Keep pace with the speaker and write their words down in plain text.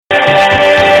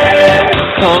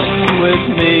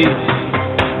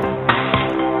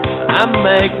I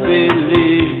make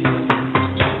believe.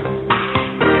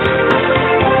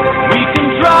 We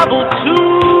can travel to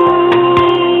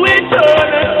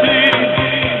eternity.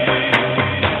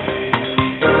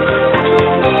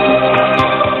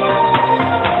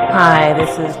 Hi,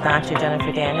 this is Dr.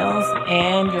 Jennifer Daniels,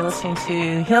 and you're listening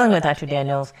to Healing with Dr.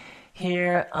 Daniels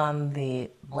here on the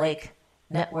Blake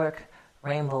Network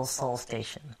Rainbow Soul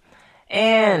Station.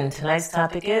 And tonight's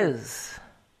topic is,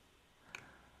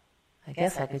 I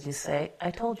guess I could just say, I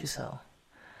told you so.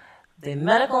 The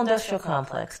medical industrial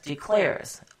complex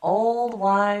declares old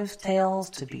wives' tales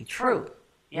to be true.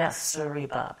 Yes, sirree,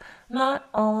 Bob. Not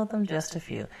all of them, just a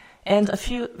few. And a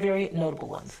few very notable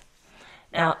ones.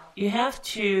 Now, you have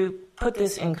to put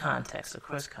this in context. Of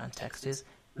course, context is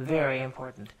very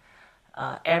important.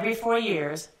 Every 4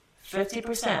 years,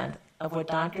 50% of what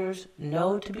doctors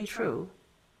know to be true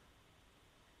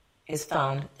is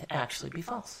found to actually be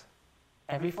false.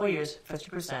 Every 4 years,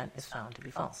 50% is found to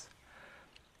be false.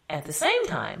 At the same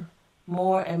time,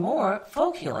 more and more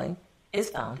folk healing is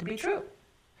found to be true.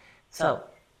 So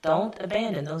don't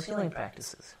abandon those healing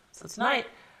practices. So tonight,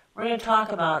 we're going to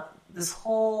talk about this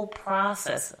whole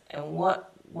process and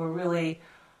what we're really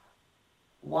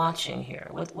watching here.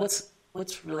 What's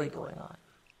really going on?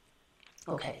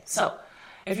 Okay, so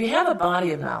if you have a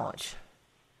body of knowledge,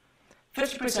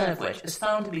 50% of which is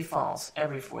found to be false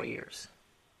every 4 years,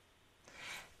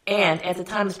 and at the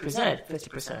time it's presented,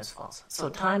 50% is false. So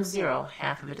times 0,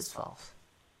 half of it is false.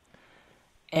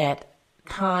 At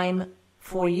time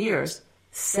 4 years,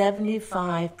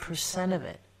 75% of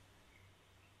it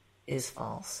is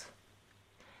false.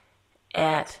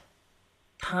 At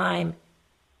time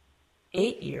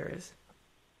 8 years,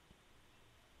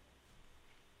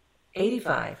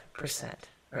 85%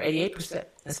 or 88%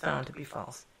 is found to be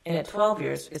false. And at 12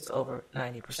 years, it's over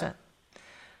 90%.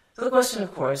 So the question,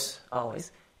 of course,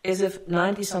 always, is if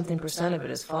 90-something% of it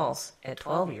is false at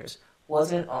 12 years,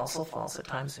 wasn't it also false at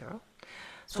time 0?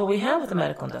 So what we have with the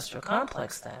medical industrial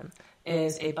complex, then,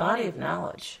 is a body of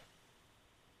knowledge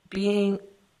being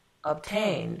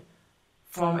obtained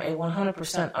from a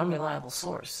 100% unreliable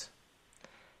source,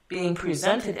 being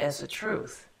presented as the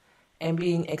truth, and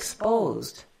being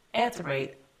exposed at the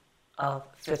rate of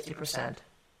 50%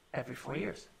 every 4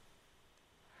 years.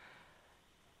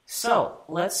 So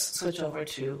let's switch over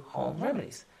to home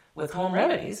remedies. With home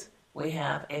remedies, we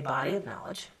have a body of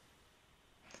knowledge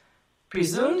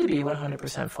presumed to be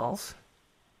 100% false,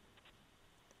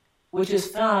 which is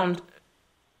found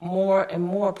more and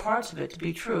more parts of it to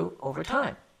be true over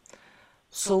time.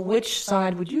 So which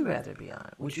side would you rather be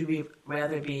on? Would you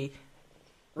rather be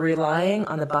relying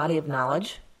on the body of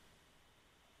knowledge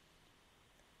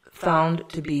found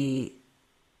to be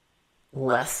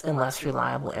less and less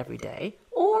reliable every day?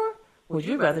 Or would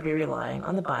you rather be relying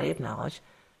on the body of knowledge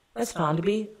that's found to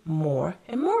be more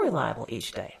and more reliable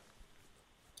each day?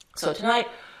 So tonight,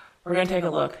 we're going to take a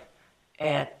look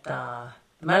at the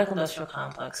medical industrial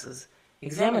complex's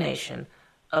examination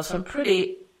of some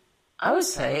pretty, I would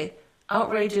say,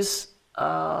 outrageous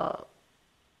old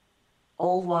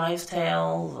wives'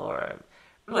 tales or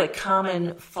really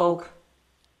common folk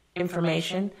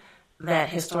information that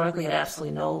historically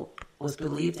was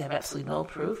believed to have absolutely no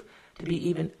proof, to be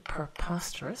even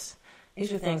preposterous.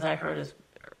 These are things I heard as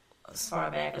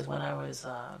far back as when I was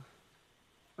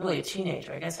really a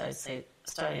teenager. I guess I'd say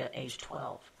starting at age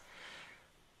 12.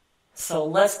 So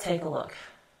let's take a look.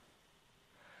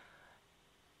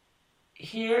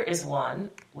 Here is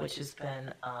one which has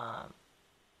been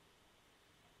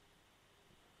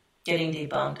getting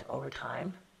debunked over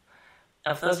time.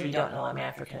 Now, for those of you who don't know, I'm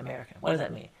African American. What does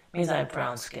that mean? It means I have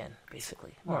brown skin,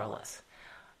 basically, more or less.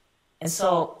 And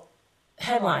so,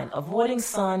 headline, avoiding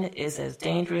sun is as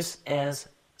dangerous as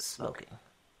smoking.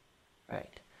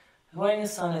 Right. Avoiding the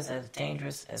sun is as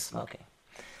dangerous as smoking.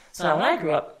 So now, when I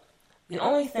grew up, the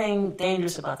only thing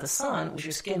dangerous about the sun was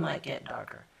your skin might get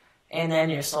darker. And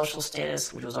then your social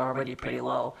status, which was already pretty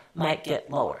low, might get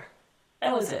lower.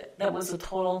 That was it. That was the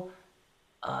total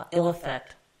ill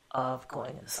effect of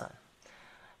going in the sun.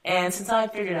 And since I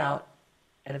figured out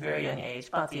at a very young age,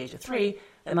 about the age of 3,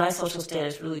 that my social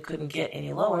status really couldn't get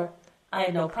any lower, I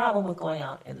had no problem with going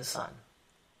out in the sun.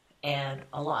 And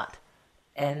a lot.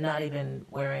 And not even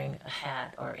wearing a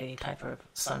hat or any type of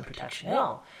sun protection at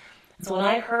all. And so when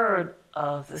I heard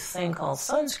of this thing called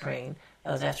sunscreen,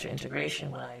 that was after integration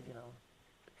when I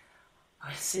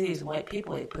see these white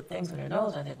people, they put things on their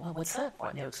nose, and I think, well, what's that for?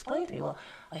 And they explained to me, well,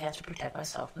 I have to protect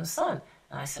myself from the sun.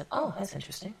 And I said, oh, that's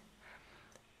interesting.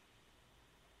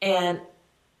 And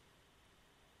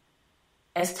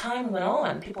as time went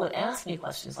on, people would ask me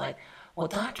questions like, well,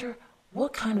 doctor,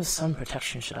 what kind of sun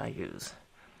protection should I use?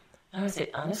 I would say,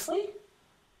 honestly,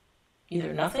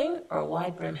 either nothing or a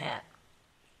wide brim hat.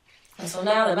 And so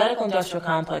now the medical industrial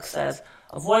complex says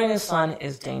avoiding the sun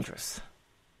is dangerous.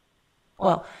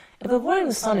 Well, if avoiding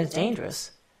the sun is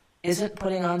dangerous, isn't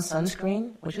putting on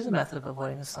sunscreen, which is a method of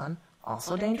avoiding the sun,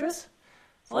 also dangerous?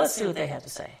 So let's see what they have to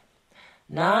say.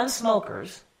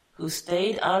 Non-smokers who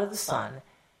stayed out of the sun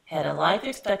had a life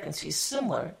expectancy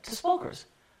similar to smokers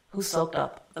who soaked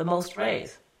up the most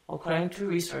rays, according to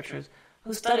researchers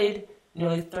who studied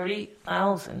nearly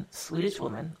 30,000 Swedish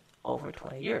women over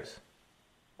 20 years.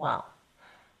 Wow.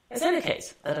 This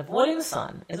indicates that avoiding the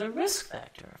sun is a risk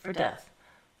factor for death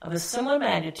of a similar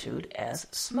magnitude as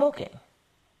smoking.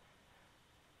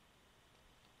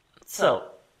 So,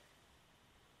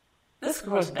 this of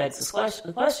course begs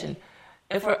the question,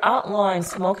 if we're outlawing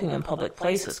smoking in public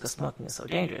places because smoking is so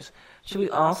dangerous, should we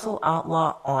also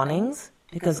outlaw awnings?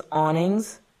 Because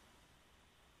awnings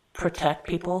protect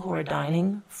people who are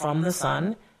dining from the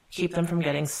sun, keep them from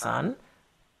getting sun,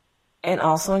 and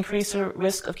also increase their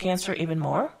risk of cancer even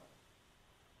more?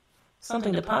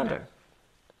 Something to ponder.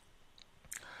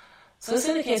 So this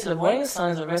indicates that avoiding the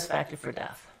sun is a risk factor for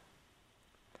death.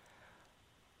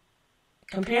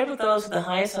 Compared with those with the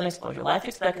highest sun exposure, life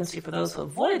expectancy for those who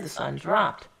avoided the sun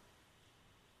dropped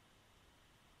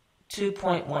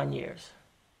 2.1 years.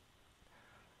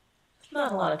 It's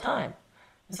not a lot of time.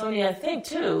 And so when you think,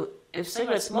 too, if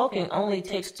cigarette smoking only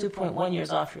takes 2.1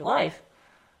 years off your life,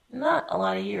 not a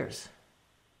lot of years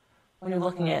when you're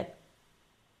looking at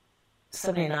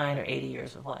 79 or 80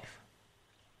 years of life.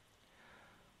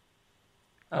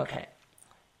 Okay.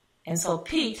 And so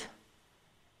Pete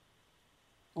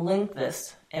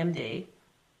Lindqvist, MD,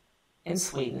 in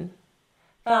Sweden,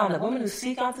 found that women who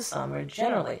seek out the sun were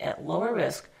generally at lower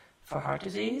risk for heart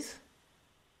disease,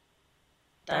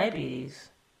 diabetes,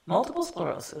 multiple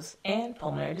sclerosis, and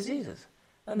pulmonary diseases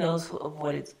than those who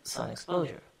avoided sun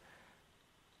exposure.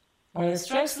 One of the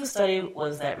strengths of the study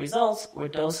was that results were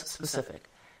dose-specific.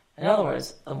 In other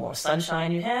words, the more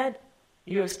sunshine you had,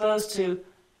 you were exposed to,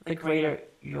 the greater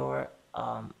your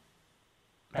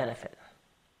benefit.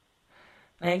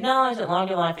 They acknowledge that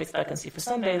longer life expectancy for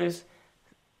sunbathers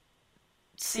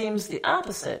seems the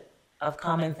opposite of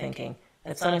common thinking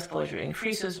that sun exposure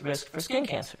increases risk for skin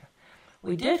cancer.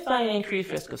 We did find an increased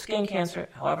risk of skin cancer.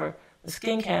 However, the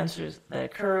skin cancers that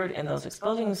occurred in those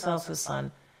exposing themselves to the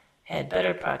sun had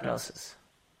better prognosis.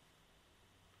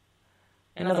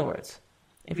 In other words,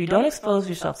 if you don't expose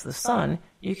yourself to the sun,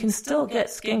 you can still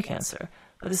get skin cancer,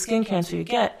 but the skin cancer you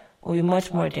get will be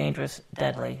much more dangerous,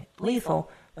 deadly, lethal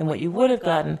than what you would have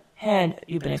gotten had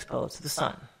you been exposed to the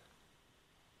sun.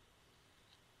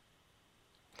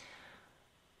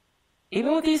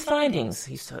 Even with these findings,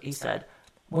 he said,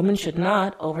 women should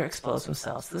not overexpose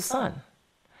themselves to the sun.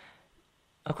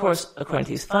 Of course, according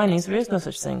to these findings, there is no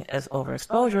such thing as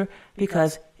overexposure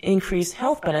because increased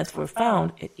health benefits were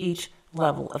found at each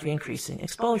level of increasing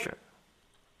exposure.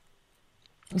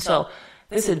 And so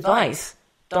this advice,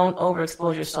 don't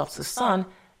overexpose yourself to the sun,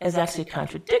 is actually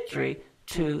contradictory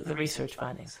to the research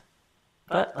findings.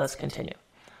 But let's continue.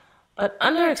 But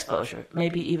underexposure may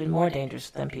be even more dangerous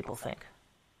than people think.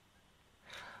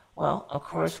 Well, of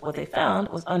course, what they found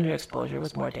was underexposure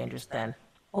was more dangerous than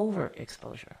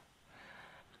overexposure.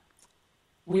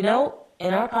 We know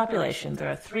in our population there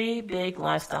are 3 big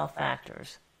lifestyle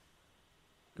factors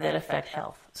that affect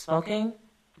health: smoking,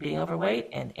 being overweight,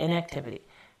 and inactivity.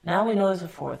 Now we know there's a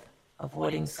 4th,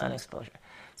 avoiding sun exposure.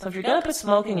 So if you're going to put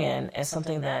smoking in as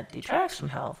something that detracts from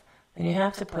health, then you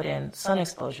have to put in sun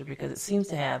exposure because it seems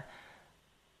to have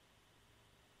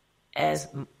as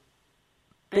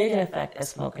big an effect as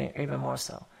smoking, or even more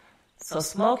so. So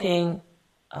smoking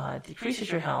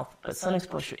decreases your health, but sun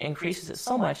exposure increases it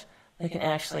so much that it can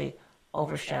actually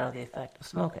overshadow the effect of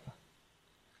smoking.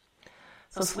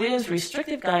 So Sweden's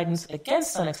restrictive guidance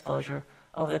against sun exposure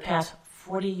over the past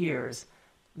 40 years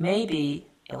may be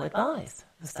ill-advised,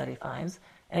 the study finds,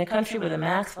 in a country where the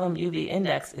maximum UV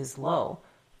index is low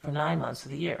for 9 months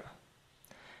of the year.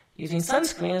 Using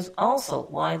sunscreen is also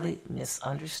widely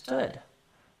misunderstood.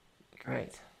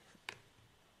 Great.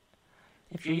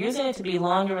 If you're using it to be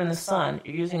longer in the sun,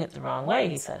 you're using it the wrong way,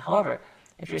 he said. However,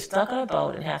 if you're stuck on a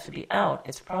boat and have to be out,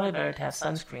 it's probably better to have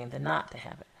sunscreen than not to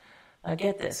have it. Now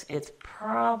get this, it's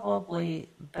probably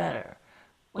better,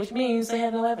 which means they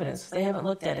have no evidence. They haven't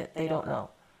looked at it. They don't know.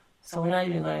 So we're not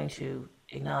even going to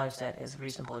acknowledge that as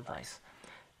reasonable advice.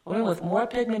 Women with more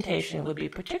pigmentation would be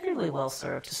particularly well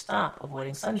served to stop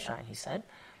avoiding sunshine, he said,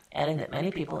 adding that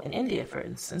many people in India, for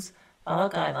instance, follow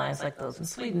guidelines like those in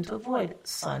Sweden to avoid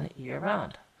sun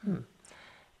year-round.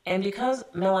 And because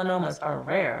melanomas are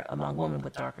rare among women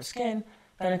with darker skin,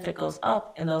 benefit goes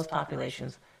up in those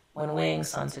populations when weighing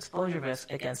sun's exposure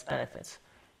risk against benefits,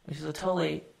 which is a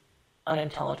totally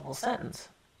unintelligible sentence.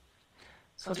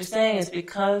 So what you're saying is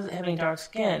because having dark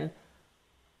skin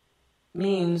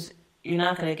means you're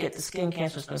not going to get the skin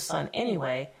cancers from the sun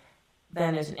anyway,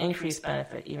 then there's an increased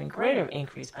benefit, even greater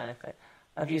increased benefit,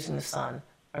 of using the sun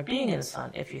or being in the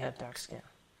sun if you have dark skin.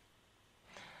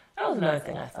 That was another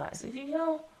thing I thought. I said,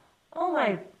 all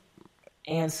my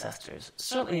ancestors,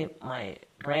 certainly my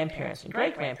grandparents and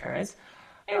great-grandparents,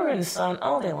 they were in the sun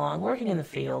all day long, working in the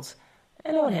fields,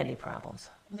 and no one had any problems.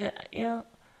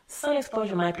 Sun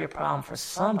exposure might be a problem for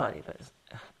somebody, but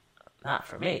not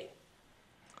for me.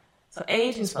 So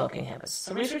age and smoking habits.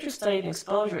 So researchers studied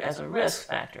exposure as a risk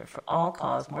factor for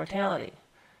all-cause mortality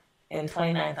in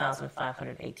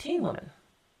 29,518 women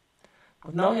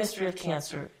with no history of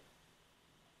cancer,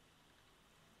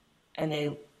 and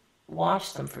they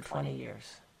watched them for 20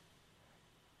 years.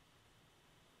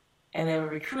 And they were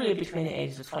recruited between the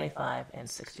ages of 25 and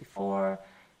 64.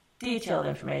 Detailed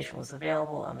information was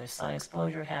available on their sun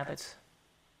exposure habits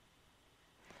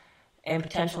and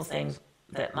potential things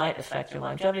that might affect their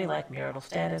longevity, like marital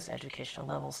status, educational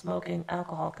level, smoking,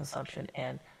 alcohol consumption,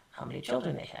 and how many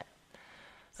children they had.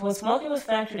 So when smoking was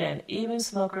factored in, even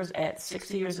smokers at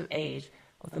 60 years of age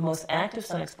with the most active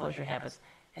sun exposure habits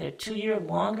had a 2-year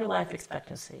longer life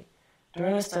expectancy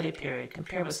during the study period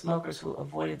compared with smokers who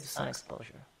avoided the sun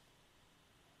exposure.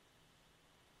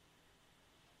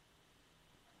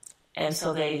 And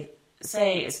so they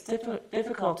say it's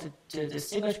difficult to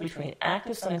distinguish between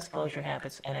active sun exposure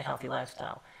habits and a healthy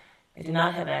lifestyle. They do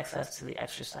not have access to the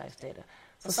exercise data.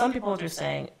 So some people are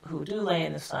saying who do lay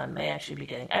in the sun may actually be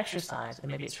getting exercise, and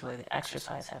maybe it's really the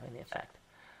exercise having the effect.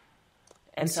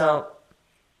 And so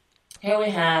here we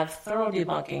have thorough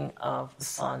debunking of the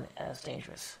sun as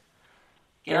dangerous.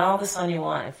 Get all the sun you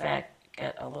want, in fact,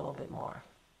 get a little bit more.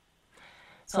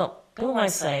 So people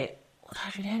might say, well,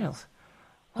 Dr. Daniels,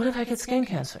 what if I get skin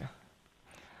cancer?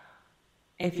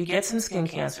 If you get some skin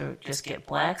cancer, just get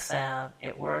black salve.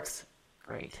 It works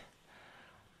great.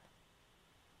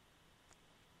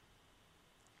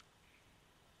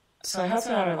 So my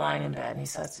husband and I were lying in bed, and he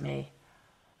says to me,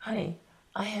 honey,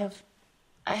 I have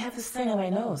this thing on my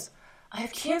nose. I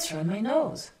have cancer in my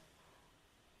nose.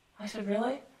 I said,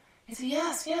 really? He said,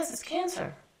 yes, it's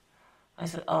cancer. I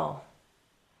said, oh.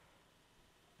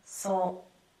 So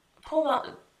pull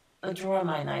out the drawer of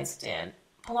my nightstand,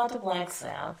 pull out the black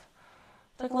salve,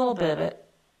 took a little bit of it,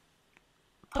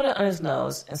 put it on his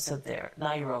nose, and said, there,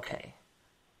 now you're okay.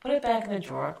 Put it back in the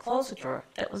drawer, close the drawer.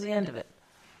 That was the end of it.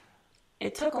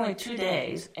 It took only 2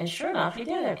 days, and sure enough, he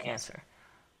did have cancer.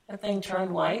 That thing turned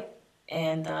white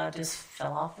and just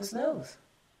fell off his nose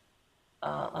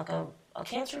like a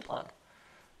cancer plug.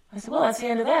 I said, well, that's the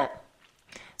end of that.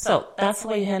 So that's the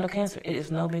way you handle cancer. It is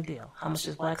no big deal. How much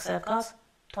does black salve cost?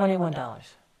 $21.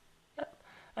 Yep.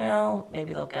 Well,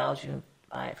 maybe they'll gouge you,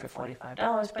 buy it for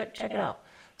 $45, but check it out.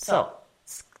 So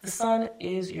the sun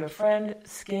is your friend.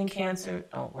 Skin cancer,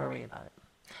 don't worry about it.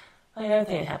 Another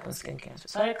thing that happened with skin cancer.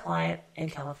 So I had a client in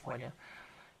California.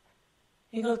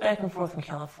 He goes back and forth from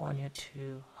California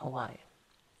to Hawaii.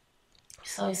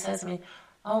 So he says to me,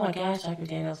 oh my gosh, Dr.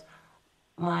 Daniels,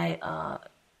 my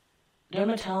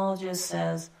dermatologist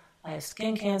says I have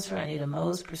skin cancer, I need a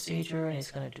Mohs procedure, and he's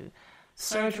going to do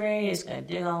surgery, he's going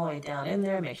to dig all the way down in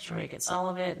there, make sure he gets all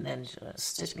of it, and then he's going to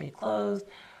stitch me closed.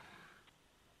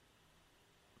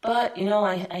 But,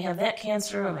 I have that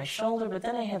cancer on my shoulder, but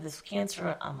then I have this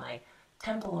cancer on my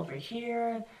temple over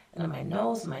here, and on my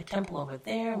nose, and my temple over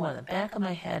there, and one on the back of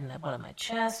my head, and one on my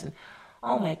chest, and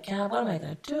oh my God, what am I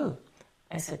going to do?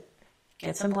 I said,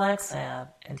 get some black salve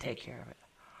and take care of it.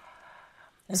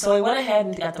 And so he went ahead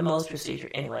and got the Mohs procedure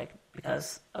anyway,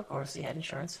 because, of course, he had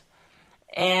insurance.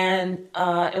 And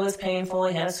it was painful.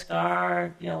 He had a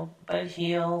scar, but it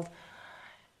healed.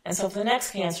 And so for the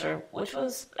next cancer, which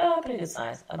was a pretty good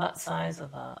size, about the size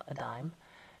of a dime,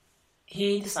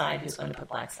 he decided he was going to put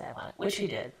black salve on it, which he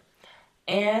did.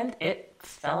 And it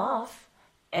fell off,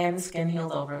 and the skin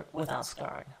healed over without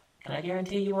scarring. Can I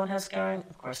guarantee you won't have scarring?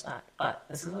 Of course not. But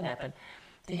this is what happened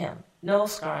to him. No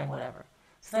scarring, whatever.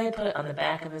 So they put it on the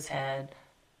back of his head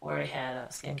where he had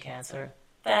a skin cancer.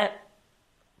 That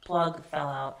plug fell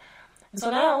out. And so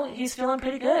now he's feeling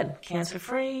pretty good,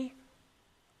 cancer-free.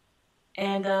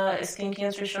 And if skin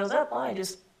cancer shows up, well, I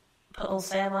just put a little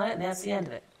salve on it, and that's the end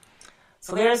of it.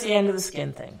 So there's the end of the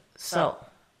skin thing. So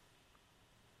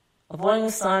avoiding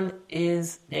the sun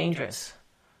is dangerous.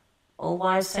 Old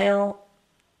wives' tale,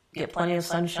 get plenty of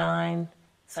sunshine.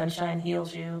 Sunshine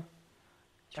heals you.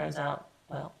 Turns out,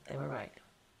 well, they were right.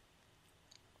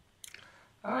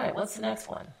 All right, what's the next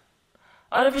one?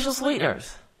 Artificial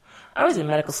sweeteners. I was in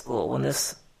medical school when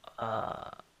this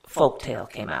folk tale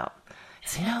came out. He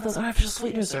said, those artificial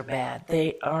sweeteners are bad.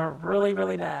 They are really,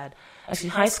 really bad. Actually,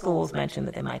 high schools mentioned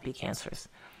that they might be cancerous.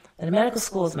 And the medical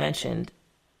schools mentioned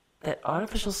that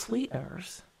artificial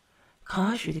sweeteners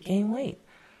cause you to gain weight.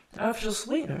 The artificial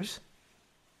sweeteners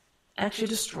actually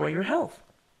destroy your health.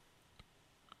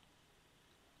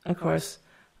 Of course,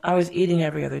 I was eating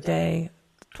every other day,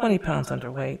 20 pounds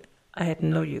underweight. I had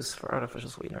no use for artificial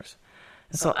sweeteners.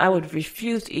 And so I would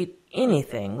refuse to eat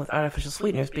anything with artificial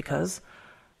sweeteners because,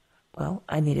 well,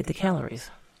 I needed the calories.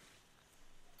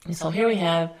 And so here we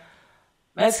have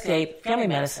Medscape, Family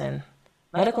Medicine,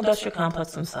 Medical Industrial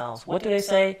Complex themselves. What do they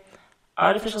say?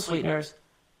 Artificial sweeteners,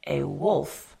 a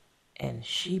wolf in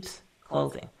sheep's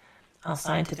clothing. How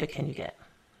scientific can you get?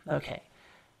 Okay.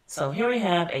 So here we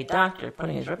have a doctor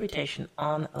putting his reputation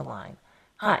on the line.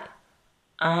 Hi,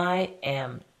 I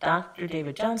am Dr.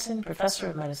 David Johnson, Professor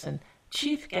of Medicine,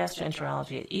 Chief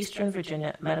Gastroenterology at Eastern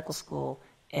Virginia Medical School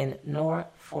in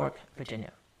Norfolk,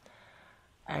 Virginia.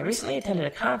 I recently attended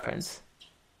a conference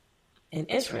in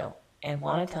Israel and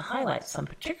wanted to highlight some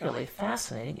particularly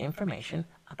fascinating information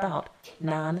about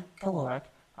non-caloric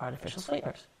artificial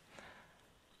sweeteners.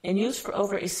 In use for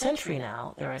over a century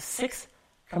now, there are 6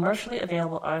 commercially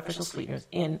available artificial sweeteners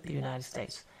in the United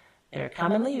States. They are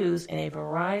commonly used in a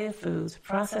variety of foods,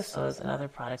 processed sodas, and other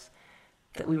products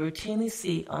that we routinely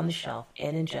see on the shelf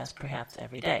and ingest perhaps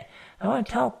every day. I want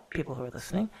to tell people who are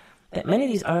listening that many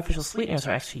of these artificial sweeteners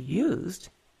are actually used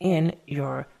in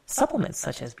your supplements,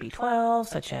 such as B12,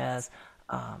 such as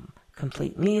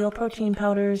complete meal protein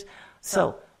powders.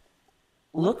 So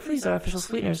look for these artificial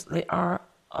sweeteners. They are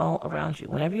all around you.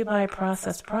 Whenever you buy a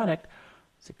processed product,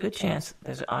 there's a good chance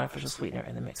there's an artificial sweetener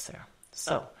in the mix there.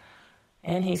 So,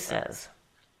 and he says,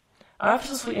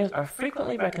 artificial sweeteners are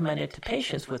frequently recommended to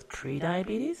patients with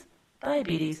prediabetes,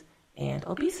 diabetes, and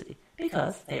obesity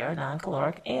because they are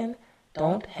non-caloric and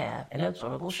don't have an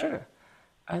absorbable sugar.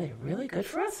 Are they really good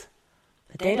for us?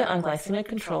 The data on glycemic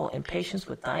control in patients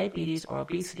with diabetes or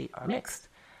obesity are mixed.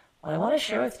 What I want to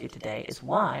share with you today is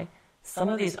why some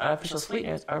of these artificial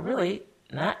sweeteners are really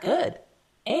not good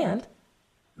and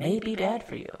may be bad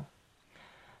for you.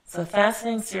 It's a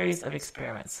fascinating series of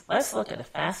experiments. Let's look at a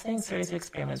fascinating series of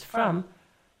experiments from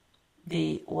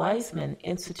the Weizmann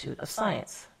Institute of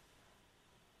Science.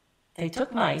 They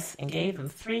took mice and gave them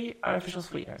 3 artificial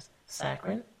sweeteners,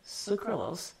 saccharin,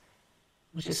 sucralose,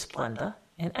 which is Splenda,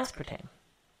 and aspartame.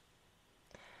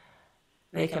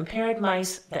 They compared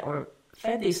mice that were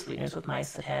fed these sweeteners with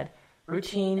mice that had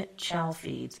routine chow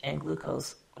feeds and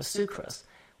glucose or sucrose,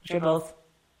 which are both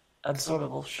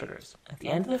absorbable sugars. At the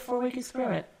end of the 4-week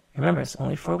experiment, remember it's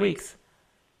only 4 weeks,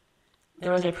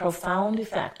 there was a profound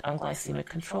effect on glycemic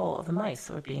control of the mice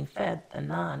that were being fed the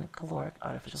non-caloric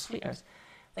artificial sweeteners.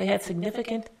 They had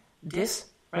significant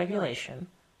dysregulation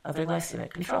of their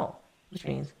glycemic control, which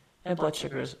means their blood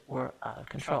sugars were out of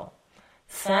control.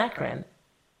 Saccharin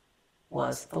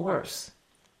was the worst.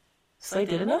 So they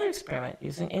did another experiment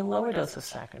using a lower dose of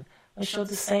saccharin, which showed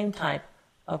the same type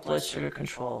of blood sugar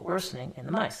control worsening in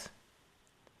the mice.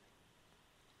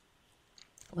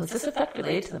 Was this effect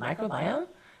related to the microbiome?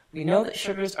 We know that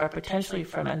sugars are potentially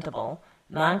fermentable.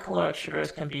 Non-caloric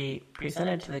sugars can be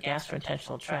presented to the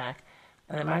gastrointestinal tract,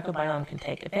 and the microbiome can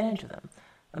take advantage of them.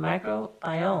 The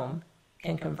microbiome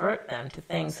can convert them to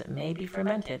things that may be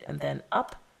fermented and then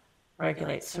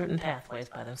up-regulate certain pathways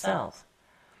by themselves.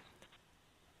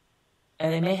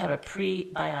 And they may have a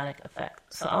prebiotic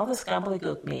effect. So all this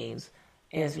gobbledygook means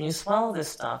is when you swallow this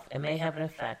stuff, it may have an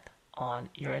effect on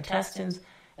your intestines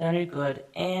and on your good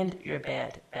and your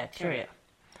bad bacteria.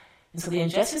 And so the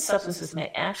ingested substances may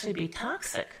actually be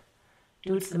toxic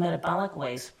due to the metabolic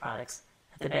waste products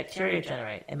that the bacteria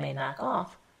generate and may knock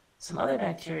off some other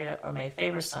bacteria or may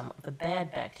favor some of the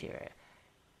bad bacteria,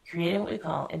 creating what we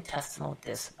call intestinal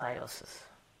dysbiosis.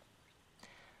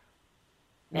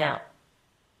 Now,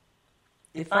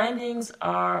 the findings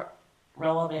are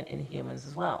relevant in humans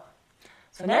as well.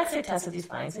 So next they tested these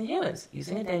findings in humans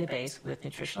using a database with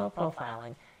nutritional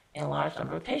profiling in a large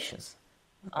number of patients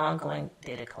with ongoing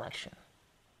data collection.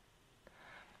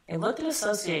 They looked at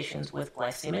associations with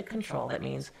glycemic control, that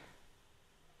means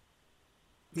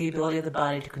the ability of the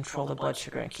body to control the blood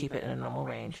sugar and keep it in a normal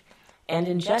range, and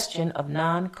ingestion of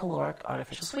non-caloric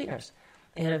artificial sweeteners.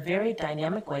 They had a very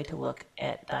dynamic way to look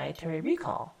at dietary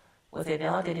recall with a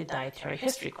validated dietary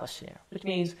history questionnaire, which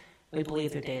means we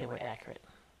believe their data were accurate.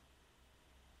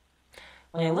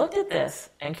 When they looked at this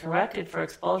and corrected for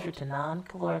exposure to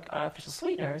non-caloric artificial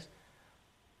sweeteners,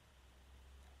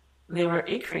 there were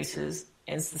increases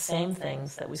in the same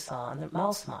things that we saw in the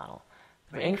mouse model.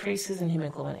 There were increases in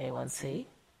hemoglobin A1C,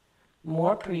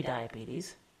 more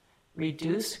prediabetes,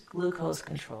 reduced glucose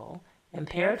control,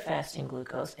 impaired fasting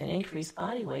glucose, and increased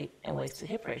body weight and waist to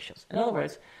hip ratios. In other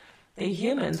words, the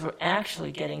humans were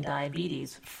actually getting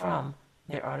diabetes from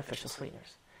their artificial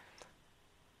sweeteners.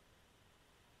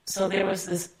 So there was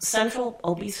this central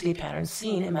obesity pattern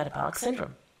seen in metabolic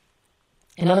syndrome.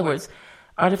 In other words,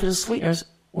 artificial sweeteners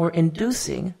were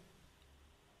inducing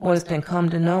what has been come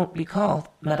to be called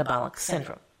metabolic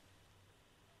syndrome.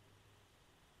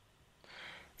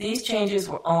 These changes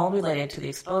were all related to the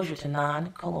exposure to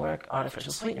non-caloric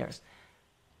artificial sweeteners.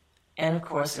 And of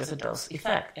course, there's a dose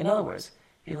effect. In other words,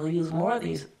 people who use more of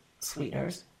these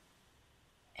sweeteners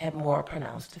have more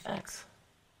pronounced effects.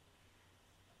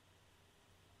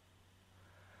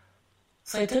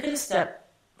 So they took it a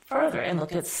step further and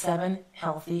looked at 7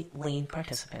 healthy, lean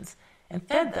participants and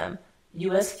fed them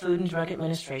U.S. Food and Drug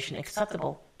Administration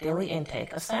acceptable daily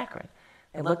intake of saccharin.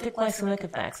 They looked at glycemic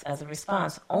effects as a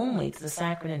response only to the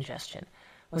saccharin ingestion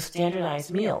with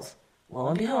standardized meals. Lo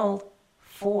and behold,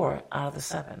 4 out of the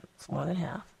 7, it's more than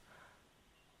half,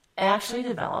 actually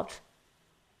developed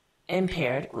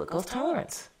impaired glucose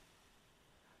tolerance.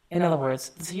 In other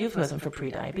words, it's a euphemism for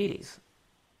prediabetes.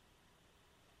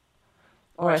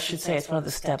 Or I should say it's one of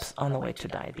the steps on the way to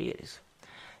diabetes.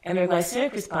 And their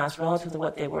glycemic response relative to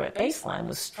what they were at baseline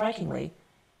was strikingly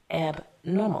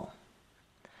abnormal.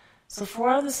 So 4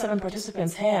 out of the 7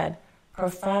 participants had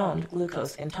profound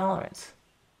glucose intolerance.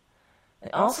 They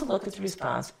also looked at the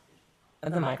response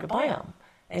of the microbiome.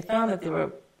 They found that there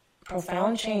were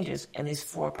profound changes in these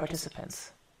 4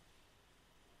 participants.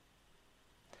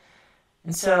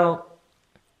 And so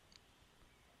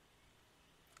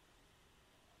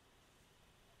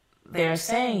they're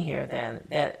saying here then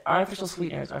that artificial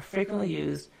sweeteners are frequently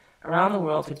used around the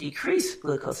world to decrease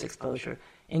glucose exposure,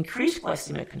 increase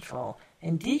glycemic control,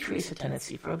 and decrease the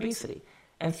tendency for obesity.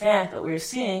 In fact, what we're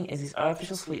seeing is these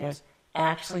artificial sweeteners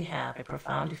actually have a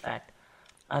profound effect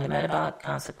on the metabolic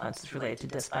consequences related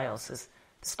to dysbiosis,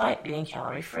 despite being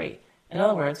calorie-free. In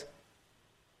other words,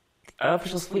 the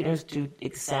artificial sweeteners do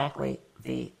exactly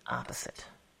the opposite.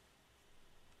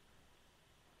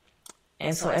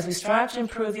 And so as we strive to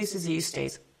improve these disease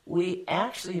states, we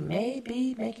actually may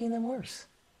be making them worse.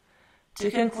 To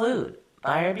conclude,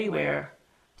 buyer beware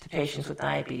to patients with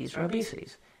diabetes or obesity.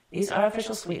 These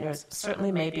artificial sweeteners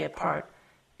certainly may be a part,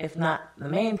 if not the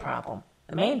main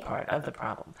part of the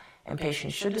problem, and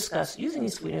patients should discuss using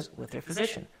these sweeteners with their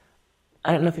physician.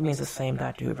 I don't know if it means the same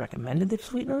doctor who recommended the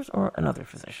sweeteners or another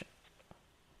physician.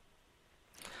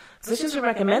 Physicians who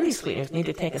recommend these sweeteners need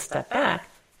to take a step back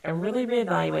and really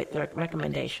reevaluate their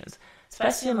recommendations,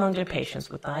 especially among their patients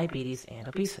with diabetes and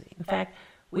obesity. In fact,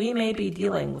 we may be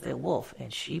dealing with a wolf in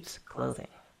sheep's clothing.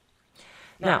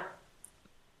 Now,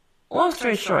 long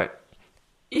story short,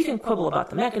 you can quibble about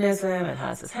the mechanism and how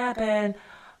does this happen,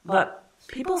 but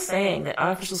people saying that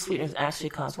artificial sweeteners actually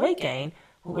cause weight gain,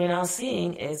 what we're now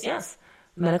seeing is, yes,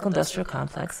 the medical industrial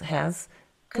complex has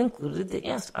concluded that,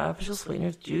 yes, artificial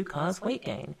sweeteners do cause weight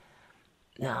gain.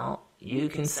 Now, you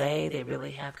can say they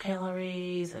really have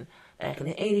calories, and back in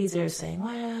the 80s they were saying,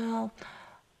 well,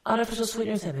 artificial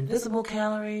sweeteners have invisible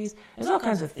calories. There's all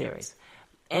kinds of theories.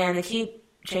 And they keep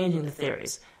changing the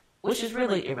theories, which is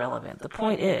really irrelevant. The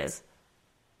point is,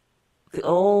 the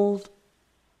old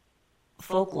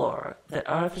folklore that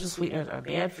artificial sweeteners are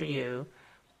bad for you,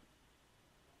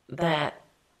 that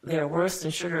they're worse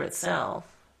than sugar itself,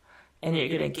 and you're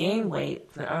going to gain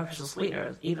weight from the artificial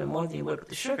sweeteners even more than you would with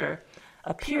the sugar,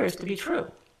 appears to be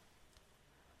true.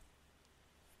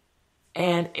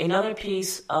 And another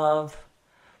piece of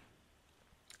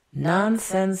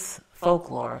nonsense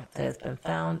folklore that has been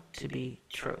found to be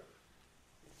true.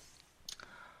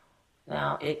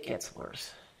 Now, it gets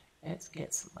worse. It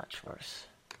gets much worse.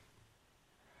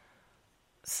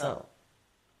 So,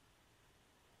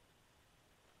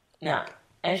 now,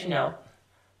 as you know,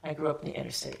 I grew up in the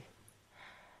inner city.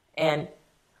 And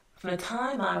from the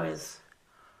time I was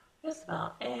just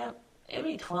about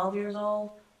maybe 12 years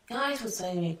old, guys would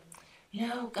say to me, you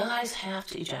know, guys have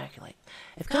to ejaculate.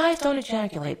 If guys don't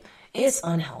ejaculate, it's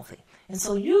unhealthy. And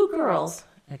so you girls,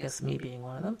 I guess me being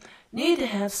one of them, need to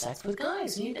have sex with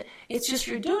guys. It's just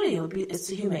your duty. It's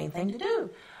the humane thing to do.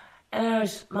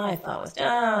 And my thought was,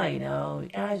 you know, you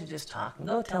guys are just talking.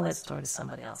 Go tell that story to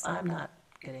somebody else. I'm not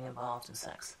getting involved in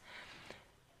sex.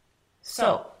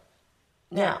 So,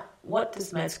 now, what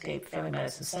does Medscape Family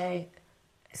Medicine say?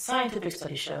 A scientific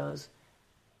study shows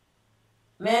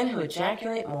men who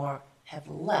ejaculate more have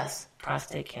less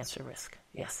prostate cancer risk.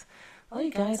 Yes. All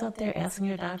you guys out there asking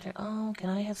your doctor, oh, can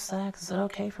I have sex? Is it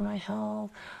okay for my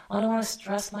health? I don't want to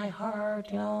stress my heart,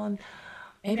 you know, and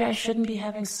maybe I shouldn't be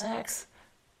having sex.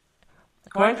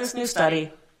 According to this new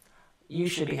study, you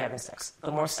should be having sex.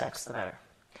 The more sex, the better.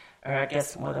 Or I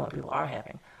guess more than what people are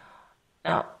having.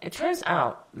 Now, it turns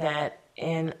out that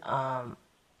in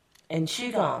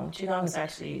Qigong is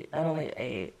actually not only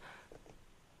a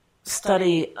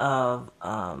study of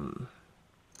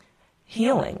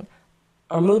healing,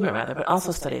 or movement rather, but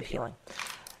also a study of healing.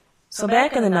 So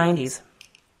back in the 90s,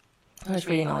 I was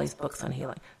reading all these books on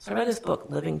healing. So I read this book,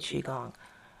 Living Qigong.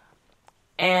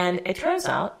 And it turns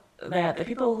out that the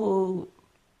people who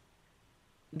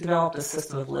developed a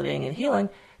system of living and healing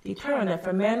determined that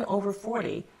for men over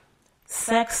 40,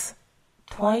 sex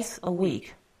twice a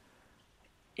week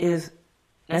is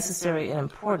necessary and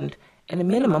important, and a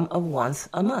minimum of once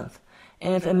a month.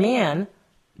 And if a man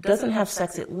doesn't have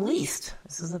sex at least,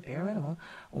 this is the bare minimum,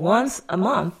 once a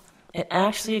month, it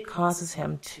actually causes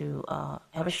him to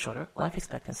have a shorter life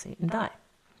expectancy and die.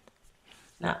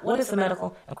 Now, what is the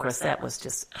medical? Of course, that was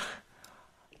just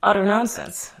utter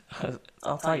nonsense.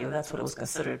 I'll tell you, that's what it was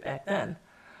considered back then.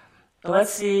 But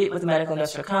let's see what the medical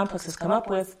industrial complex has come up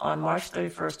with on March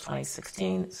 31st,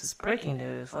 2016. This is breaking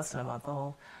news, less than a month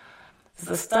old. This is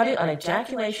a study on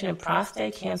ejaculation and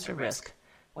prostate cancer risk,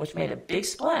 which made a big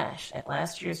splash at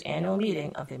last year's annual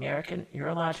meeting of the American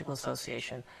Urological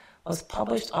Association, was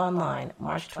published online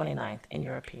March 29th in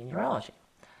European Urology.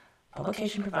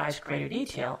 Publication provides greater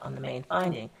detail on the main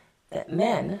finding that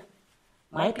men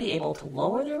might be able to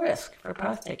lower their risk for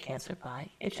prostate cancer by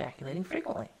ejaculating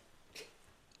frequently.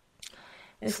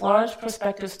 This large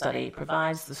prospective study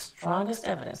provides the strongest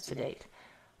evidence to date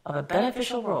of a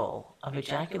beneficial role of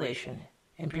ejaculation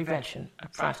in prevention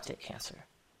of prostate cancer,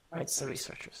 writes the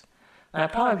researchers. Now,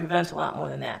 it probably prevents a lot more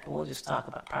than that, but we'll just talk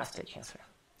about prostate cancer.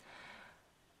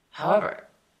 However,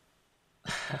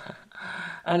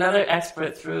 another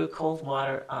expert threw cold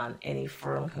water on any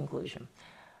firm conclusion.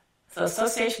 So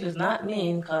association does not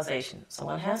mean causation, so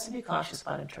one has to be cautious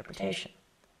about interpretation,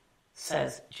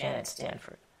 says Janet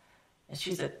Stanford. And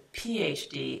she's a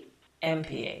PhD,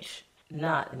 MPH,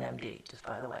 not an MD, just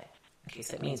by the way, in case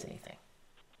that means anything.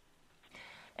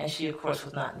 And she, of course,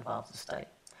 was not involved in the study.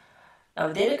 Now,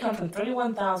 the data come from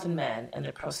 31,000 men in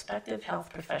the prospective health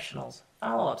professionals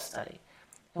follow-up study,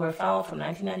 who were followed from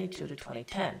 1992 to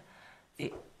 2010.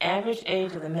 The average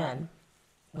age of the men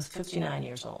was 59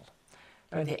 years old.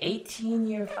 During the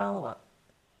 18-year follow-up,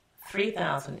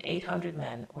 3,800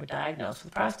 men were diagnosed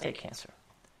with prostate cancer,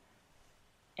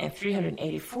 and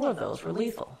 384 of those were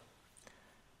lethal.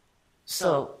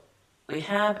 So we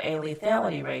have a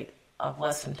lethality rate of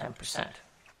less than 10%.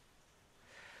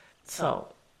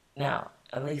 So now,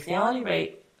 a lethality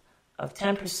rate of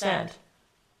 10%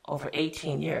 over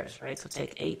 18 years, right? So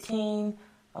take 18,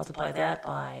 multiply that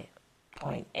by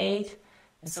 0.8,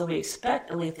 and so we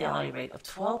expect a lethality rate of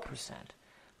 12%.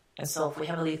 And so if we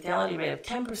have a lethality rate of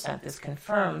 10%, this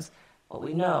confirms what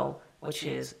we know, which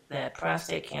is that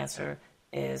prostate cancer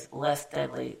is less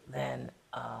deadly than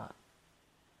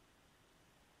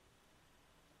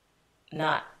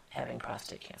not having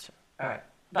prostate cancer. All right,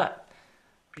 but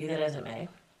be that as it may,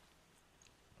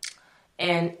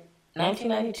 in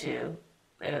 1992,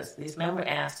 these men were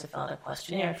asked to fill out a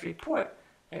questionnaire to report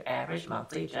their average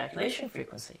monthly ejaculation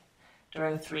frequency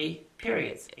during 3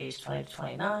 periods, age 20 to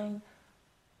 29,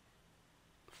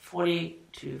 40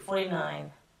 to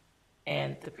 49,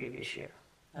 and the previous year.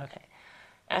 Okay.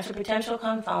 After potential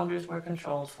confounders were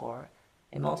controlled for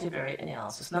a multivariate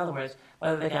analysis, in other words,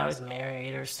 whether the guy was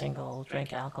married or single,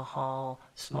 drank alcohol,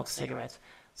 smoked cigarettes,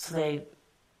 so they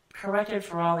corrected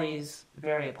for all these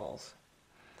variables.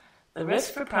 The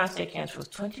risk for prostate cancer was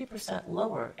 20%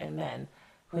 lower in men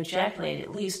who ejaculated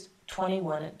at least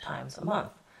 21 times a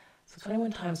month. So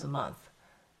 21 times a month,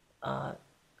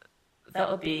 that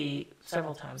would be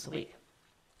several times a week.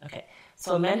 Okay,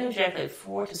 so men who ejaculated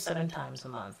 4 to 7 times a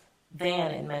month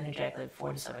than in men who ejaculated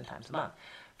 4 to 7 times a month.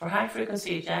 For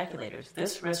high-frequency ejaculators,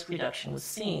 this risk reduction was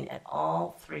seen at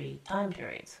all 3 time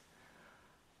periods.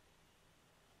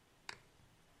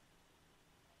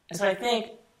 And so I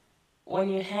think when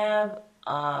you have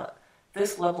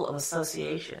this level of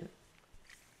association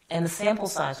and the sample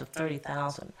size of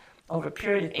 30,000 over a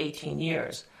period of 18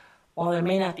 years, while there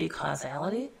may not be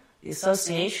causality, the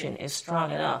association is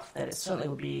strong enough that it certainly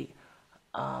would be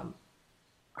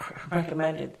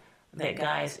recommended that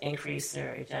guys increase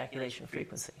their ejaculation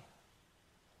frequency.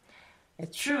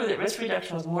 It's true that risk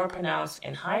reduction was more pronounced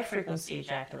in high-frequency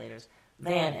ejaculators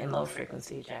than in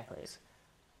low-frequency ejaculators.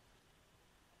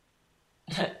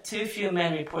 Too few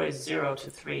men reported 0 to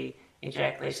 3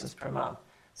 ejaculations per month,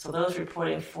 so those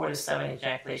reporting 4 to 7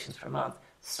 ejaculations per month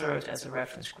served as a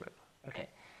reference group. Okay,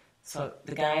 so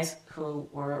the guys who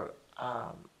were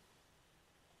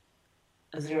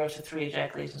 0 to 3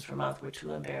 ejaculations per month were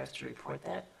too embarrassed to report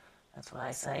that. That's what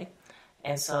I say.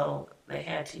 And so they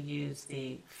had to use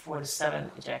the 4 to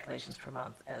 7 ejaculations per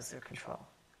month as their control.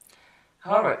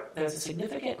 However, there's a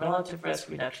significant relative risk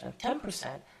reduction of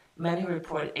 10% men who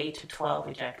reported 8 to 12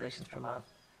 ejaculations per month,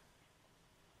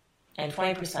 and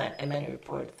 20% in men who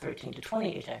reported 13 to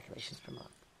 20 ejaculations per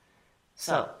month.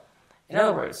 So, in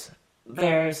other words,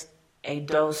 there's a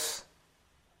dose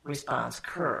response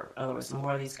curve. In other words, the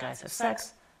more these guys have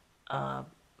sex, the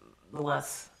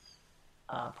less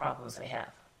problems they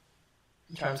have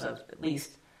in terms of at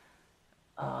least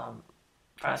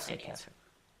prostate cancer.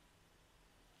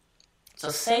 So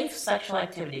safe sexual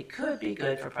activity could be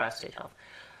good for prostate health.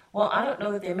 Well, I don't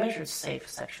know that they measured safe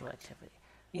sexual activity.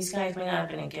 These guys may not have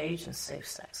been engaged in safe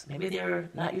sex. Maybe they were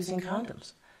not using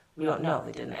condoms. We don't know.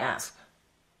 They didn't ask.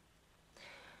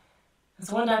 And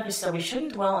so one doctor said we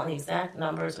shouldn't dwell on the exact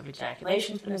numbers of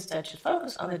ejaculations, but instead should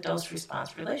focus on the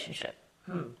dose-response relationship.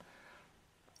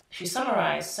 She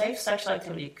summarized safe sexual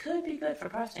activity could be good for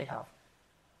prostate health.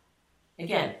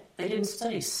 Again, they didn't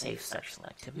study safe sexual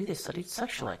activity, they studied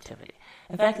sexual activity.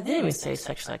 In fact, they didn't even study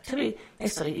sexual activity, they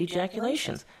studied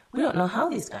ejaculations. We don't know how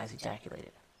these guys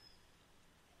ejaculated.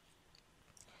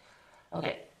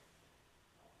 Okay.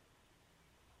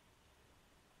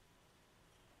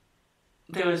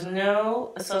 There was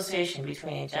no association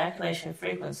between ejaculation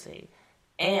frequency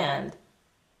and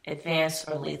advanced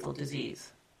or lethal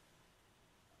disease.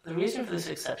 The reason for this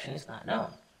exception is not known.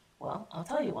 Well, I'll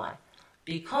tell you why.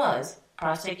 Because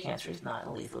prostate cancer is not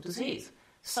a lethal disease.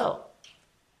 So,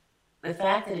 the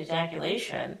fact that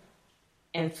ejaculation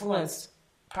influenced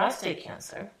prostate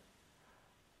cancer,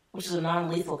 which is a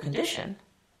non-lethal condition,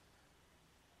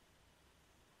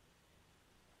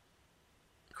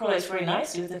 correlates very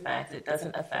nicely with the fact that it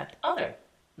doesn't affect other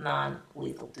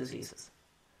non-lethal diseases.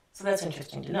 So that's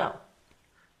interesting to know.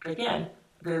 But again,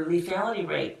 the lethality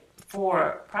rate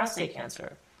for prostate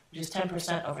cancer, which is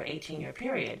 10% over an 18-year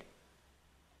period,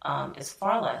 is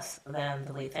far less than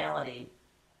the lethality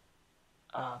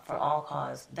for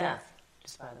all-cause death,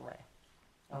 just by the way.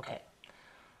 Okay.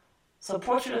 So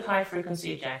portrait of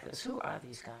high-frequency ejaculators. Who are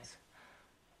these guys?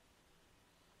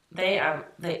 They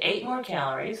ate more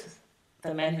calories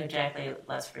than men who ejaculate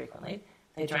less frequently.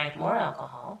 They drank more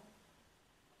alcohol.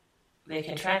 They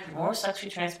contracted more sexually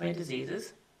transmitted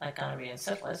diseases, like gonorrhea and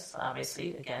syphilis,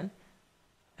 obviously, again.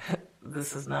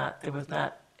 There's no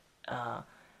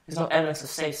evidence of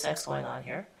safe sex going on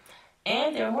here.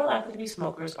 And they were more likely to be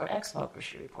smokers or ex-smokers,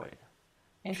 she reported.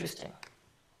 Interesting.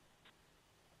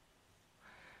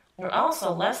 They were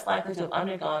also less likely to have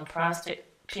undergone prostate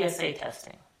PSA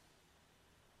testing.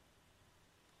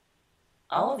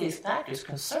 All of these factors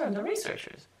concern the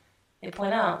researchers. They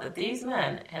point out that these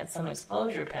men had some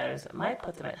exposure patterns that might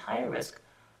put them at higher risk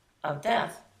of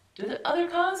death due to other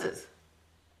causes.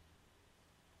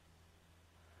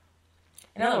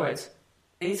 In other words,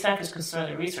 these factors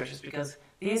concern the researchers because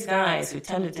these guys who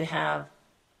tended to have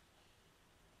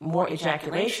more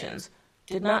ejaculations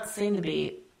did not seem to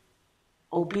be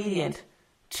obedient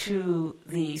to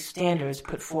the standards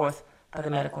put forth by the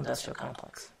medical industrial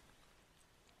complex.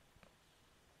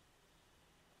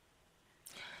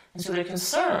 And so they're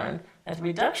concerned that the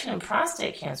reduction in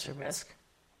prostate cancer risk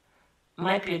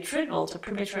might be attributable to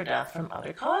premature death from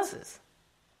other causes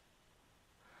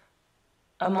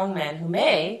among men who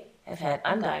may have had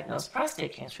undiagnosed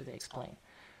prostate cancer, they explain.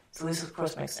 So this, of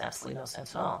course, makes absolutely no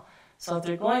sense at all. So if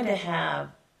they're going to have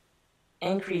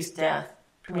increased death,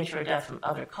 premature death from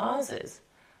other causes,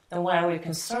 then why are we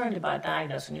concerned about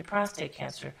diagnosing your prostate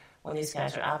cancer when these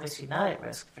guys are obviously not at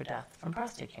risk for death from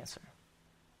prostate cancer?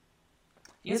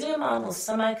 Using a model of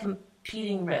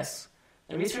semi-competing risks,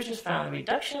 the researchers found the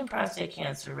reduction in prostate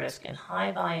cancer risk in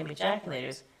high-volume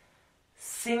ejaculators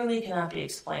seemingly cannot be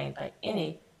explained by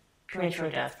any premature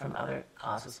death from other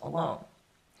causes alone.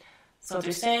 So what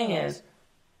they're saying is,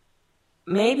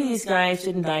 maybe these guys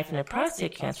didn't die from their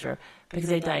prostate cancer because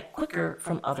they died quicker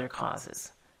from other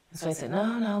causes. And so I said,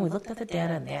 no, we looked at the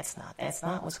data and that's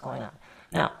not what's going on.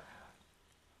 Now,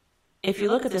 if you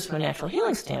look at this from a natural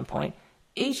healing standpoint,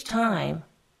 each time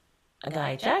a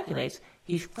guy ejaculates,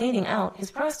 he's cleaning out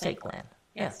his prostate gland.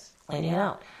 Yes, cleaning it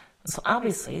out. And so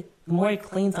obviously, the more he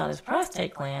cleans out his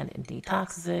prostate gland and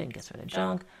detoxes it and gets rid of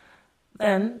junk,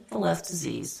 then the less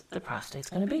disease the prostate's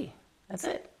going to be. That's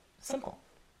it. Simple.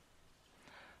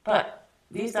 But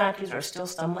these doctors are still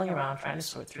stumbling around trying to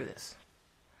sort through this.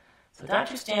 So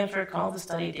Dr. Stanford called the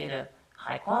study data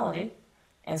high quality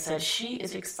and said she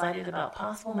is excited about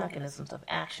possible mechanisms of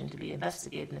action to be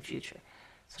investigated in the future.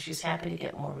 So she's happy to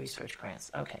get more research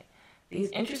grants. Okay. These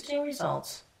interesting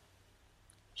results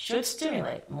should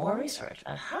stimulate more research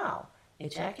on how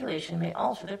ejaculation may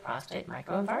alter the prostate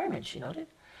microenvironment, she noted.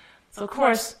 So, of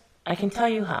course, I can tell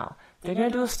you how. They're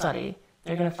going to do a study.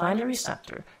 They're going to find a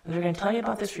receptor. And they're going to tell you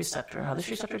about this receptor, how this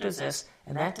receptor does this,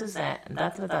 and that does that, and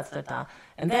da.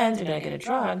 And then they're going to get a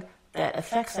drug that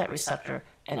affects that receptor,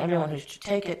 and everyone who should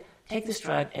take it, take this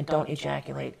drug and don't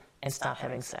ejaculate and stop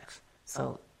having sex.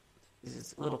 So, this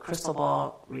is a little crystal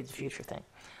ball, read the future thing.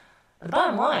 The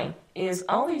bottom line is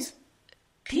all these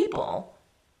people,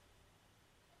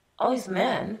 all these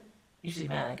men, usually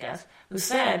men, I guess, who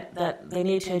said that they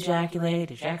need to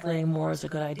ejaculate, ejaculating more is a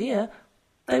good idea,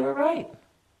 they were right.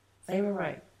 They were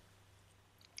right.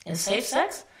 And safe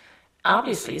sex?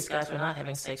 Obviously, these guys were not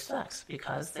having safe sex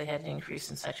because they had an increase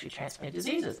in sexually transmitted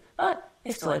diseases, but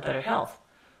they still had better health.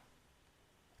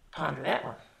 Ponder that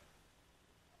one.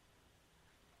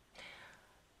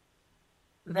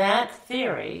 That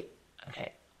theory,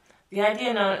 okay, the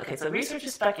idea known, okay, so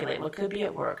researchers speculate what could be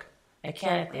at work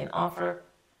mechanically and offer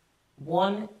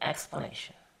one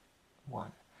explanation.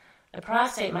 One. The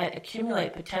prostate might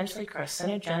accumulate potentially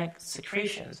carcinogenic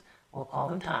secretions, we'll call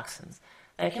them toxins,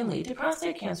 that can lead to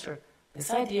prostate cancer.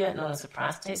 This idea, known as the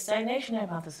prostate stagnation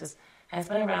hypothesis, has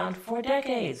been around for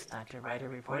decades, Dr. Ryder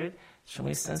reported,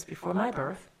 surely since before my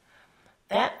birth.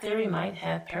 That theory might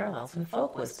have parallels in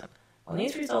folk wisdom. When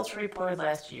these results were reported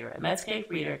last year, a Medscape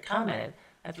reader commented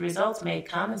that the results made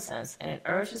common sense and it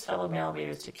urged his fellow male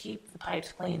readers to keep the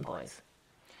pipes clean, boys.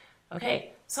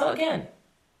 Okay, so again,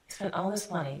 he spent all this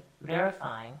money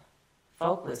verifying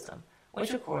folk wisdom,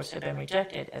 which of course had been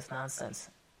rejected as nonsense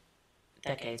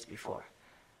decades before.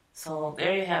 So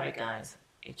there you have it, guys.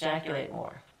 Ejaculate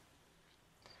more.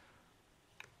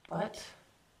 But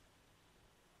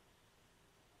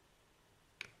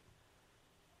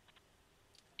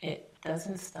it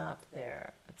doesn't stop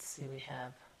there. Let's see, we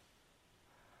have...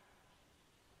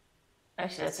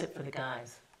 Actually, that's it for the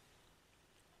guys.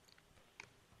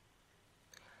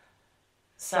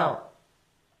 So,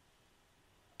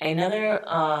 another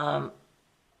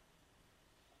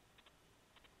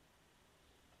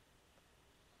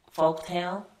folk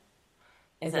tale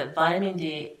is that vitamin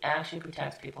D actually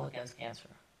protects people against cancer.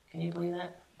 Can you believe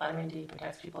that? Vitamin D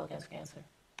protects people against cancer.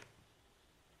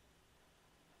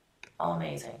 All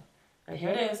amazing. But here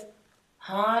it is.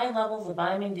 High levels of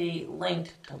vitamin D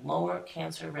linked to lower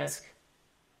cancer risk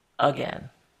again.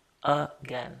 So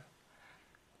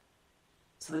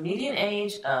the median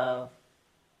age of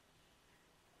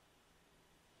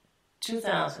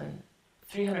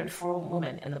 2,304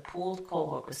 women in the pooled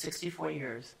cohort was 64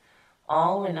 years.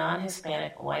 All were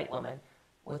non-Hispanic white women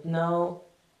with no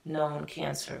known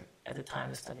cancer at the time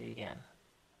the study began.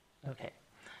 Okay.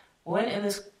 Women in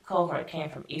this cohort came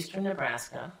from eastern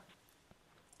Nebraska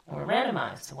and were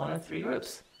randomized to one of three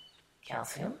groups: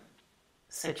 calcium,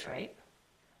 citrate,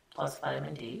 plus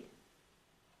vitamin D,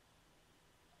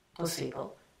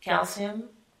 placebo, calcium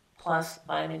plus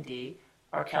vitamin D,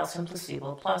 or calcium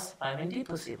placebo plus vitamin D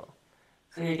placebo.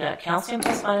 So you got calcium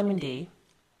plus vitamin D,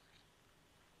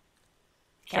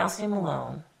 calcium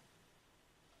alone,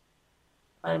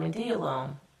 vitamin D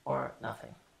alone, or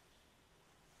nothing.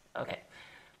 Okay.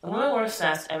 The women were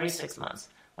assessed every 6 months.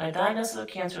 When a diagnosis of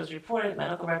cancer was reported,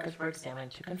 medical records were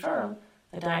examined to confirm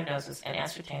the diagnosis and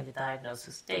ascertain the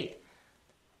diagnosis date.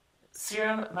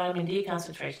 Serum vitamin D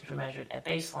concentrations were measured at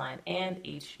baseline and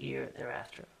each year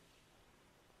thereafter.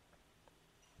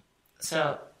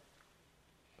 So,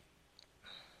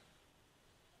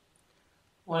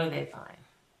 what did they find?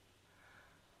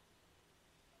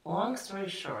 Long story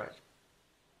short,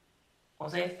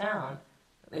 what they found,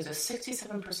 there's a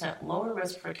 67% lower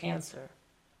risk for cancer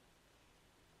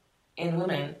in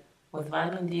women with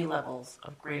vitamin D levels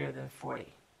of greater than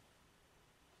 40.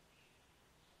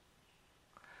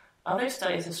 Other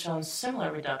studies have shown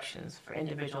similar reductions for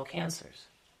individual cancers.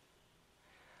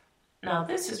 Now,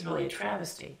 this is really a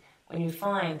travesty when you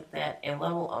find that a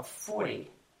level of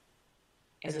 40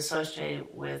 is associated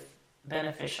with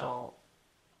beneficial,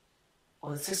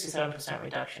 with a 67%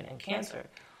 reduction in cancer,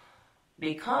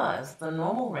 because the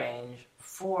normal range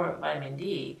for vitamin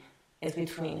D is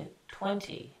between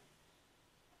 20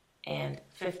 and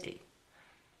 50.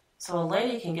 So a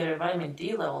lady can get her vitamin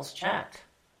D levels checked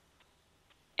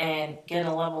and get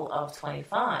a level of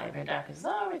 25, and doctor says,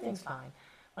 oh, everything's fine.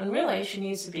 When really she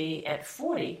needs to be at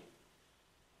 40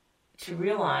 to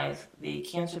realize the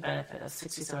cancer benefit of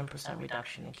 67%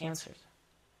 reduction in cancers.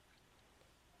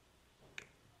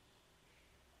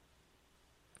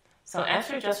 So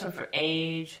after adjustment for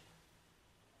age,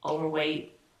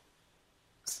 overweight,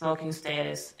 smoking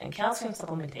status, and calcium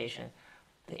supplementation,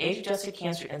 the age-adjusted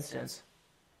cancer incidence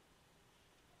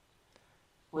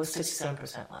was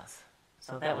 67% less.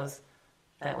 So that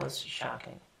was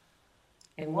shocking.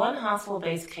 In one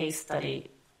hospital-based case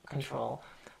study control,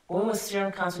 Women with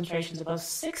serum concentrations above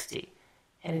 60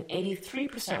 had an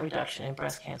 83% reduction in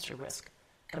breast cancer risk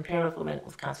compared with women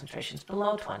with concentrations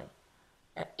below 20,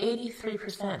 at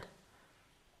 83%.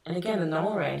 And again, the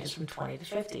normal range is from 20 to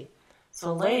 50.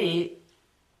 So a lady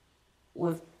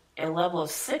with a level of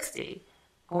 60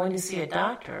 going to see a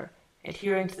doctor,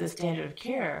 adhering to the standard of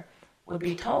care, would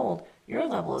be told, your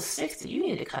level is 60, you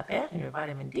need to cut back on your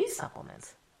vitamin D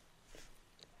supplements.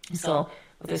 So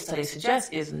what this study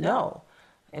suggests is no,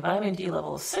 a vitamin D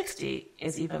level of 60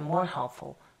 is even more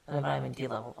helpful than a vitamin D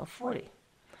level of 40.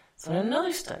 So in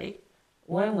another study,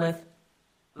 women with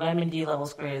vitamin D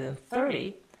levels greater than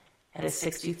 30 had a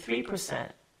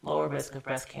 63% lower risk of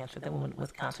breast cancer than women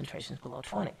with concentrations below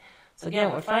 20. So again,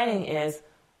 what we're finding is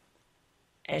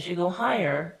as you go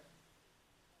higher,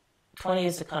 20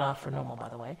 is the cutoff for normal, by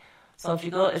the way. So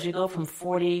as you go from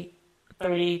 30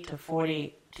 to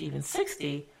 40 to even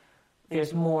 60,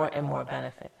 there's more and more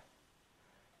benefit.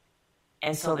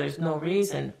 And so there's no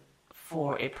reason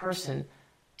for a person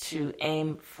to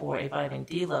aim for a vitamin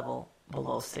D level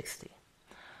below 60.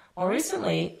 More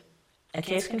recently, a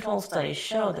case-control study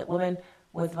showed that women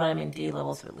with vitamin D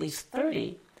levels of at least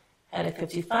 30 had a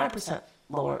 55%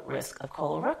 lower risk of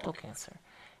colorectal cancer.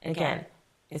 And again,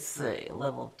 it's the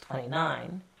level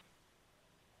 29,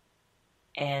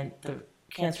 and the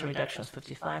cancer reduction was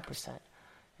 55%.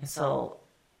 And so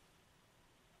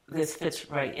this fits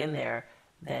right in there,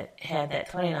 that had that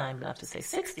 29 been up to, say,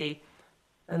 60,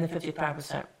 then the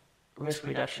 55% risk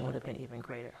reduction would have been even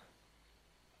greater.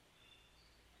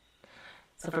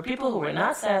 So for people who were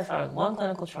not satisfied with one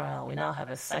clinical trial, we now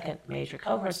have a second major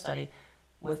cohort study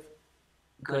with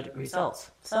good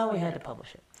results. So we had to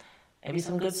publish it. Maybe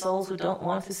some good souls who don't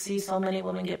want to see so many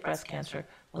women get breast cancer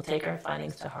will take our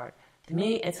findings to heart. To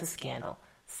me, it's a scandal.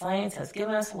 Science has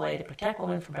given us a way to protect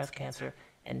women from breast cancer,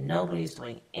 and nobody's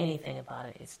doing anything about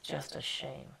it. It's just a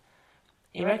shame.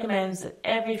 He recommends that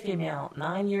every female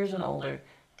 9 years and older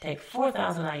take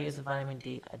 4,000 IUs of vitamin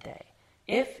D a day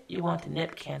if you want to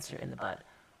nip cancer in the bud.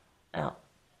 Now,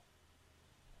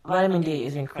 vitamin D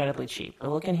is incredibly cheap. We're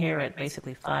looking here at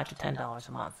basically $5 to $10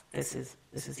 a month. This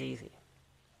is easy.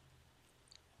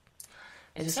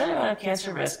 There's a certain amount of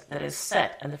cancer risk that is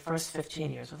set in the first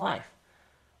 15 years of life.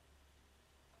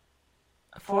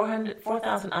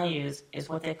 4,000 IUs is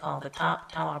what they call the top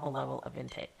tolerable level of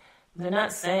intake. They're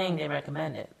not saying they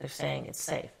recommend it. They're saying it's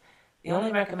safe. The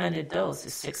only recommended dose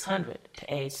is 600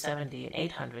 to age 70 and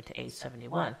 800 to age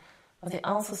 71. But they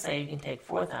also say you can take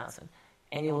 4,000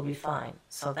 and you will be fine.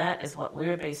 So that is what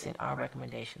we're basing our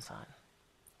recommendations on.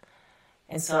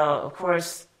 And so, of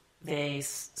course, they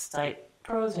cite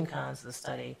pros and cons of the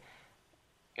study.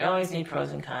 You always need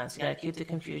pros and cons. You got to keep the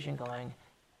confusion going.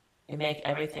 You make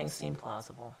everything seem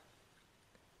plausible.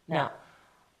 Now,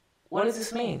 what does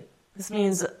this mean? This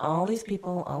means that all these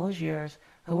people, all those years,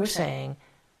 who were saying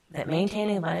that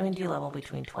maintaining a vitamin D level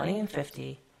between 20 and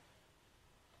 50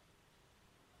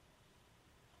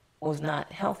 was not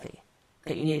healthy,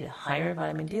 that you needed higher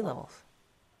vitamin D levels.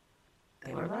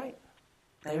 They were right.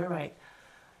 They were right.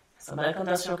 So medical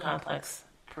industrial complex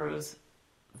proves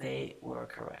they were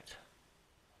correct.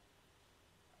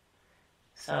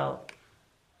 So,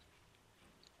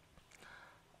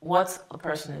 what's a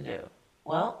person to do?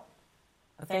 Well,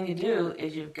 the thing to do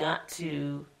is you've got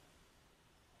to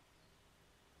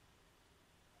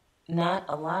not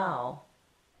allow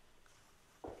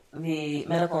the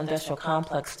medical industrial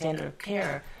complex standard of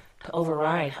care to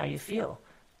override how you feel.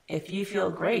 If you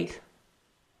feel great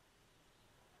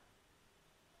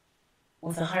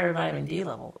with a higher vitamin D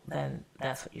level, then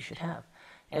that's what you should have.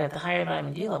 And if the higher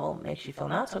vitamin D level makes you feel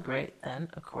not so great, then,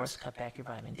 of course, cut back your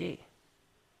vitamin D.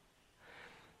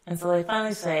 And so they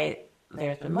finally say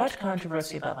there's been much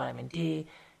controversy about vitamin D,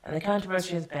 and the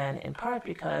controversy has been in part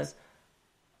because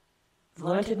the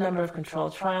limited number of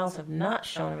controlled trials have not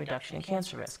shown a reduction in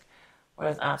cancer risk,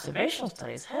 whereas observational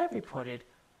studies have reported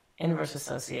inverse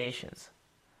associations,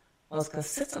 most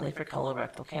consistently for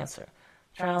colorectal cancer.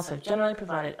 Trials have generally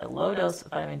provided a low dose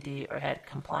of vitamin D or had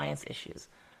compliance issues,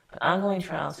 but ongoing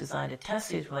trials designed to test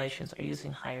these relations are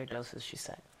using higher doses, she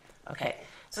said. Okay,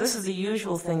 so this is the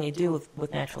usual thing you do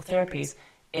with natural therapies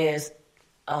is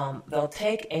they'll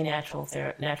take a natural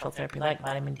therapy like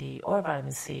vitamin D or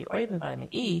vitamin C or even vitamin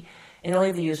E, and they'll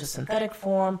either use a synthetic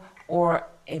form or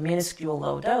a minuscule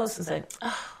low dose and say,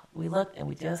 we looked and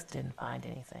we just didn't find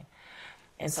anything.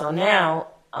 And so now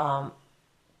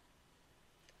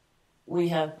we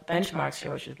have benchmarks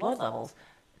here, which is blood levels,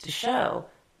 to show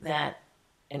that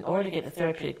in order to get the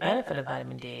therapeutic benefit of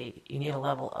vitamin D, you need a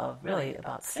level of really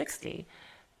about 60,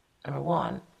 number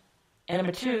one. And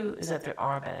number two is that there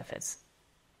are benefits,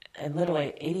 and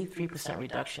literally 83%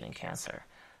 reduction in cancer.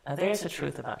 Now, there's the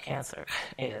truth about cancer,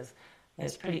 is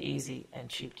it's pretty easy and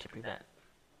cheap to prevent.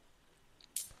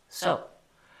 So,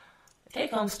 the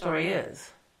take-home story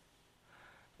is,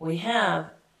 we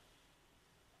have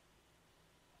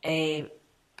a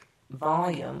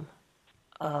volume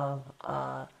of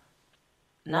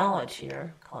knowledge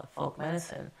here, called folk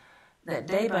medicine, that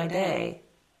day by day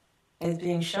is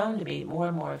being shown to be more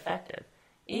and more effective,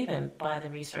 even by the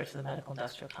research of the medical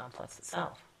industrial complex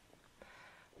itself.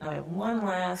 Now, I have one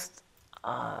last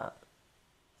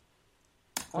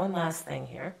thing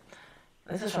here.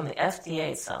 This is from the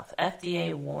FDA itself. The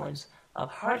FDA warns of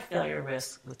heart failure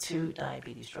risks with 2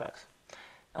 diabetes drugs.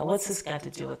 Now, what's this got to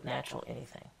do with natural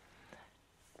anything?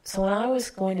 So when I was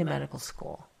going to medical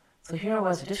school, so here I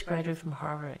was, I just graduated from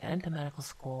Harvard, I got into medical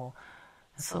school,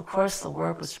 and so of course the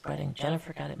word was spreading.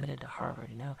 Jennifer got admitted to Harvard,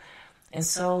 and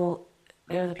so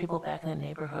there were the people back in the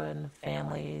neighborhood and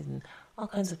families and all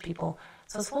kinds of people.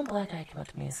 So this one black guy came up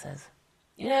to me and says,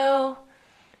 you're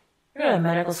in a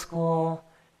medical school,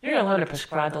 you're going to learn to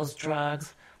prescribe those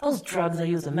drugs. Those drugs they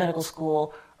use in medical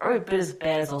school are every bit as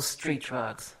bad as those street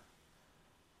drugs.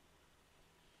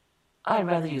 I'd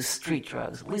rather use street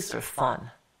drugs. At least they're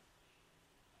fun.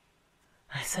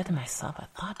 I thought to myself,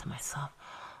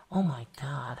 oh my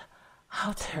God,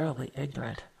 how terribly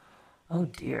ignorant. Oh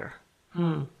dear.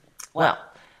 Well,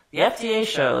 the FDA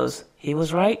shows he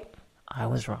was right, I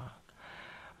was wrong.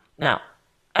 Now,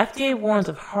 FDA warns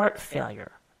of heart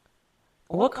failure.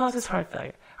 What causes heart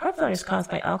failure? Heart failure is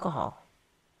caused by alcohol.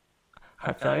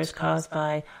 Heart failure is caused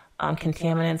by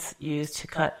contaminants used to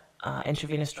cut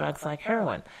intravenous drugs like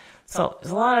heroin. So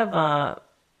there's a lot of,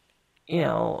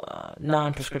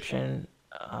 non-prescription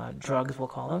drugs, we'll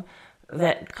call them,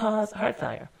 that cause heart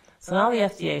failure. So now the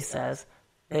FDA says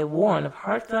they warn of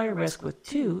heart failure risk with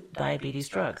 2 diabetes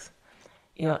drugs.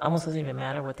 It almost doesn't even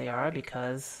matter what they are,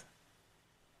 because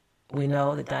we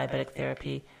know that diabetic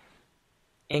therapy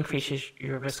increases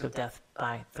your risk of death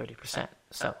by 30%.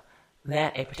 So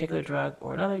that a particular drug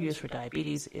or another used for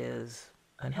diabetes is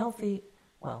unhealthy,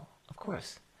 well, of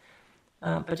course.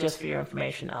 But just for your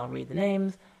information, I'll read the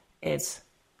names. It's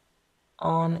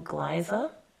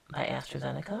Onglyza by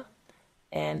AstraZeneca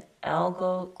and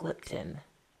Algogliptin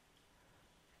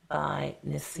by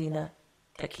Nisina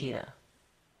Takeda.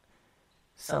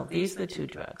 So these are the 2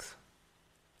 drugs.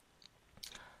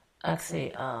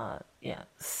 Actually,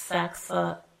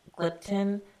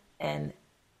 Saxagliptin and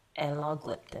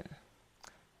Elogliptin.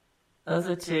 Those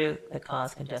are 2 that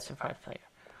cause congestive heart failure.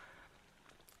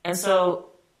 And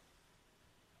so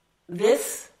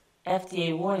this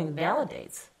FDA warning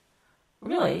validates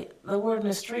really the word in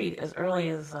the street as early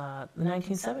as the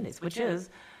 1970s, which is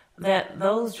that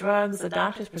those drugs the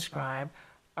doctors prescribe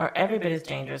are every bit as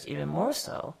dangerous, even more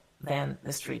so, than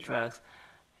the street drugs.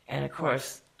 And of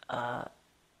course, the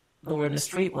word in the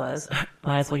street was,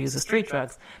 might as well use the street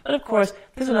drugs. But of course,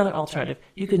 there's another alternative.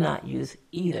 You could not use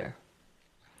either.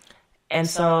 And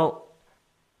so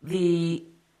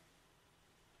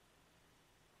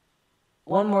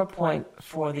one more point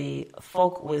for the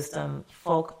folk wisdom,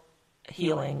 folk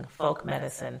healing, folk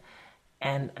medicine,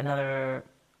 and another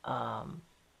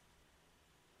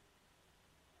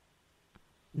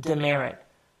demerit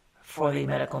for the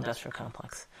medical industrial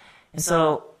complex. And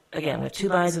so, again, with 2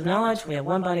 bodies of knowledge, we have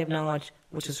one body of knowledge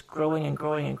which is growing and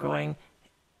growing and growing,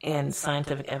 and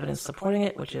scientific evidence supporting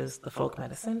it, which is the folk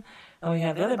medicine. And we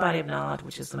have the other body of knowledge,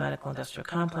 which is the medical industrial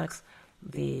complex,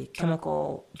 the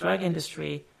chemical drug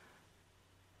industry,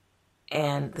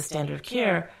 and the standard of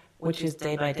care, which is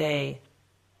day by day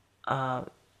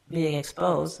being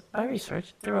exposed by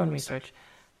research, their own research,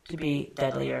 to be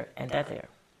deadlier and deadlier.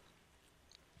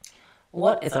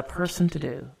 What is a person to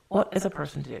do? What is a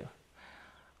person to do?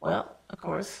 Well, of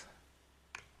course,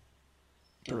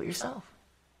 do it yourself.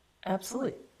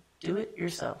 Absolutely. Do it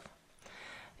yourself.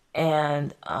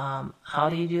 And how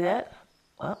do you do that?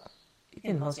 Well, you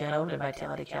can mostly head over to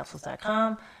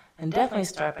vitalitycapsules.com and definitely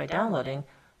start by downloading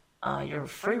your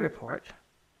free report,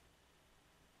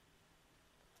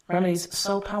 Remedies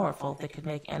So Powerful They Could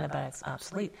Make Antibiotics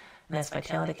Obsolete. And that's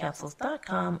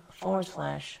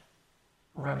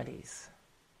vitalitycapsules.com/remedies.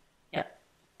 Yep.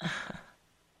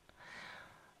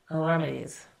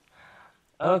 Remedies.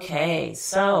 Okay,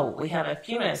 so we have a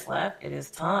few minutes left. It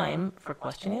is time for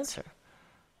question and answer.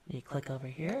 You click over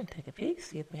here and take a peek,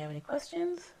 see if we have any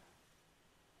questions.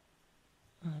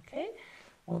 Okay,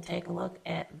 we'll take a look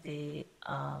at the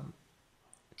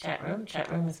chat room.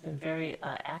 Chat room has been very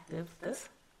active with this.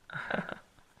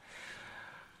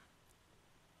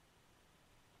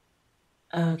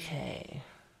 Okay.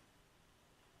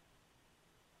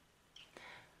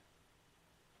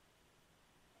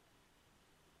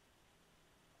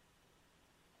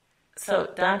 So,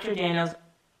 Dr. Daniels,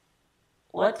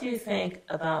 what do you think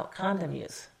about condom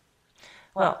use?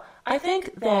 Well, I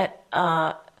think that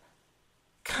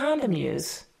condom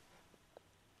use,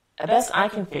 the best I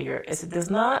can figure, is it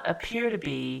does not appear to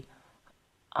be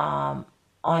on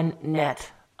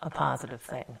net a positive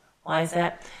thing. Why is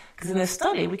that? Because in this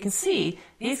study, we can see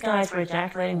these guys were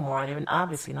ejaculating more. They were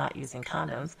obviously not using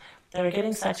condoms. They were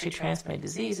getting sexually transmitted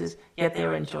diseases, yet they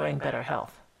were enjoying better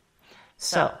health.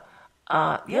 So,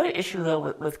 the other issue,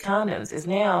 though, with condoms is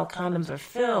now condoms are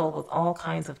filled with all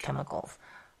kinds of chemicals,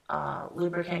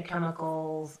 lubricant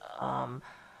chemicals,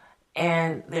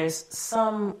 and there's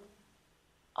some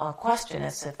question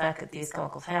as to the fact that these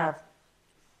chemicals have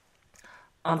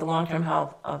on the long-term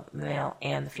health of the male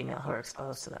and the female who are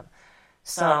exposed to them.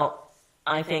 So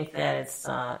I think that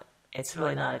it's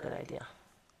really not a good idea.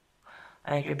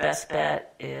 I think your best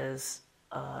bet is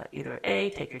either A,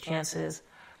 take your chances,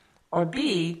 or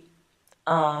B,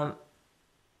 the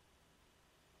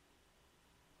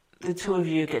two of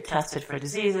you get tested for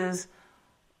diseases,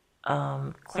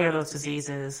 clear those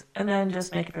diseases, and then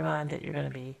just make up your mind that you're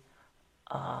going to be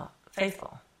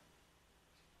faithful.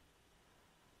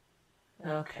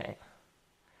 Okay.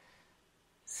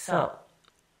 So,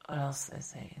 what else did I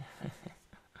say?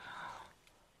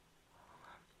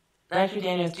 Dr.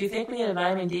 Daniels, do you think we need a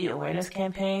vitamin D awareness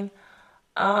campaign?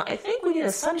 I think we need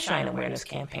a sunshine awareness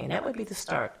campaign. That would be the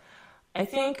start. I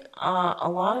think a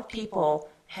lot of people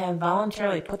have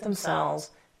voluntarily put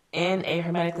themselves in a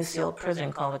hermetically sealed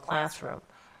prison called a classroom,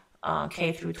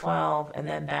 K through 12, and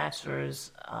then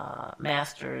bachelor's,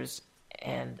 master's,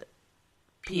 and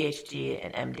PhD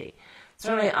and MD.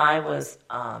 Certainly I was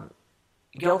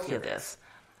guilty of this.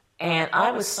 And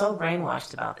I was so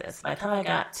brainwashed about this. By the time I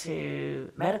got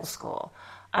to medical school,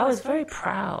 I was very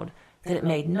proud that it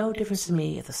made no difference to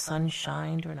me if the sun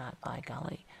shined or not, by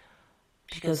golly,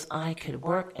 because I could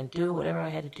work and do whatever I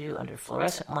had to do under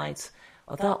fluorescent lights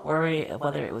without worry of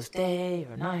whether it was day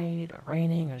or night or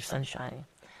raining or sun shining.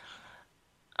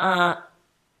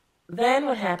 Then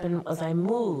what happened was I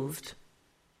moved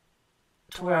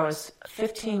to where I was a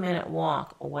 15-minute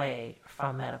walk away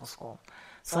from medical school.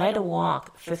 So I had to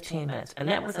walk 15 minutes, and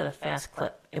that was at a fast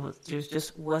clip. There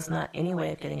just was not any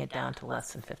way of getting it down to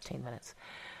less than 15 minutes.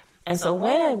 And so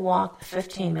when I walked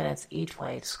 15 minutes each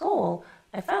way to school,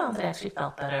 I found that I actually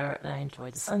felt better, and I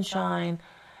enjoyed the sunshine.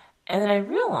 And then I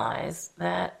realized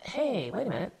that, hey, wait a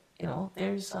minute,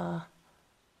 there's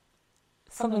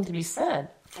something to be said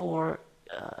for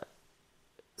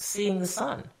seeing the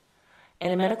sun.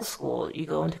 And in medical school, you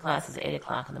go into classes at 8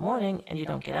 o'clock in the morning, and you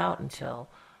don't get out until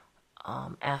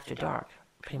after dark,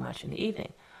 pretty much in the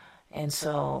evening. And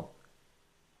so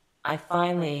I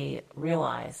finally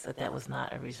realized that that was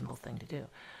not a reasonable thing to do.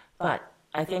 But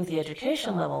I think the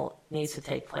education level needs to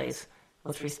take place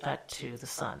with respect to the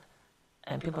sun.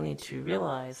 And people need to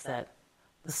realize that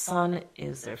the sun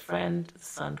is their friend. The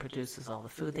sun produces all the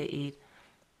food they eat.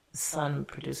 The sun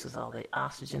produces all the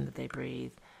oxygen that they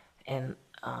breathe. And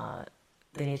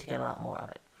they need to get a lot more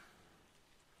of it.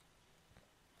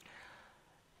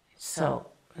 So,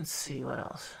 let's see what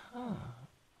else.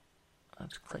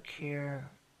 Let's click here.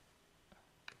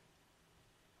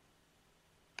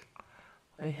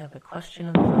 We have a question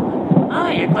on the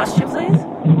phone. Your question, please.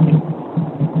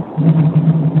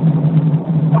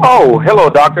 Oh,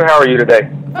 hello, doctor. How are you today?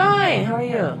 Fine. How are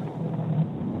you?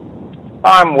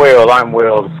 I'm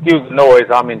well. Excuse the noise.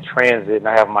 I'm in transit, and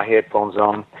I have my headphones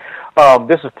on.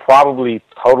 This is probably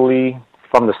totally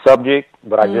from the subject,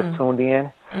 but I just tuned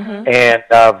in. Mm-hmm. And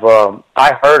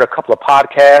I heard a couple of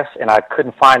podcasts, and I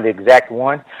couldn't find the exact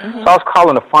one. Mm-hmm. So I was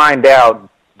calling to find out,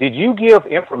 did you give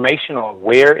information on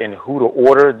where and who to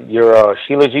order your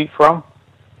Shilajit from?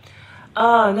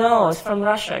 No, it's from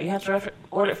Russia. You have to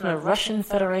order it from the Russian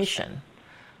Federation.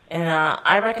 And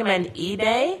I recommend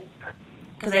eBay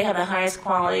because they have the highest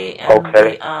quality and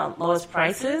the lowest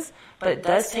prices, but it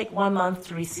does take 1 month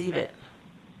to receive it.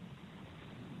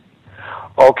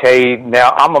 Okay,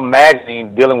 now I'm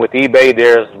imagining dealing with eBay,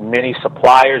 there's many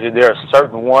suppliers. Is there a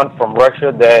certain one from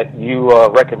Russia that you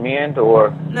recommend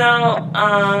or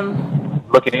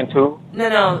looking into?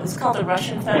 No, it's called the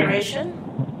Russian Federation.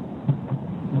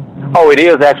 Oh, it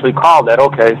is actually called that,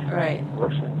 okay. Right.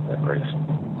 Russian Federation.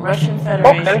 Russian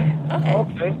Federation.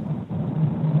 Okay.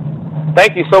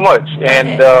 Thank you so much,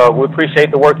 and we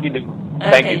appreciate the work you do.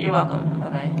 Thank you. You're welcome.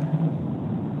 Bye-bye.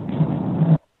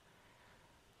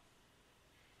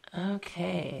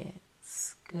 Okay,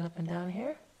 let's go up and down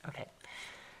here. Okay.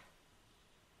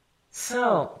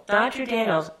 So, Dr.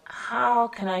 Daniels, how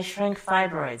can I shrink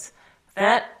fibroids?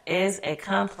 That is a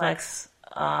complex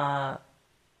topic,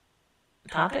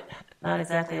 not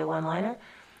exactly a one-liner.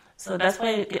 So the best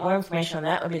way to get more information on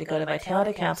that would be to go to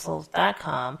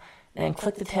vitalitycapsules.com and then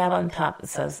click the tab on top that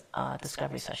says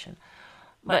Discovery Session.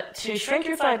 But to shrink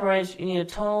your fibroids, you need a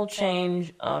total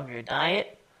change of your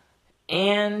diet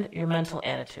and your mental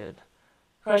attitude.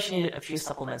 Of course, you need a few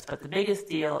supplements, but the biggest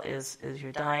deal is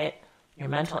your diet, your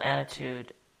mental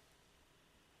attitude,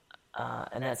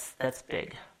 and that's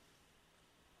big.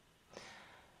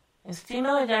 Is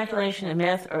female ejaculation a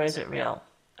myth or is it real?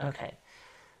 Okay.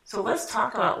 So let's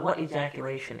talk about what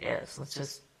ejaculation is. Let's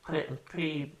just put it in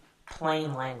pretty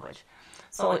plain language.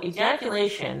 So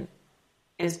ejaculation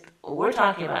is, what we're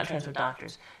talking about in terms of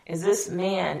doctors, is this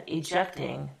man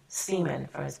ejecting semen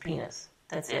from his penis.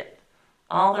 That's it.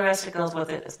 All the rest that goes with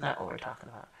it is not what we're talking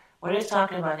about. We're just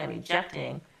talking about him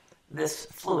ejecting this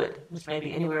fluid, which may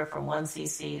be anywhere from 1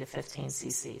 cc to 15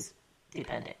 cc's,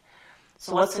 depending.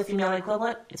 So what's the female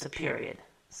equivalent? It's a period.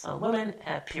 So women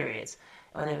have periods.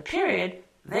 When they have a period,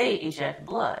 they eject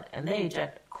blood, and they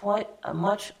eject quite a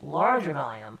much larger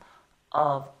volume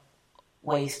of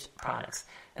waste products.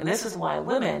 And this is why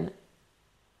women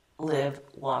live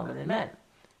longer than men,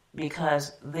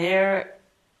 because their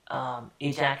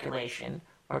ejaculation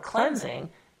or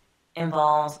cleansing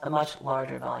involves a much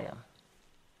larger volume.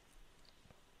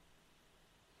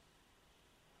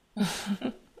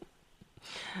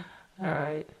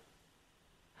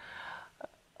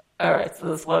 All right, so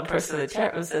this one person in the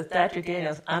chat room says, Dr.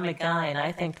 Daniels, I'm a guy and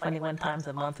I think 21 times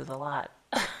a month is a lot.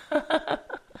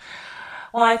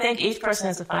 Well, I think each person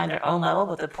has to find their own level,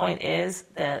 but the point is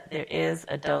that there is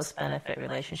a dose-benefit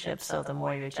relationship, so the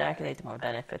more you ejaculate, the more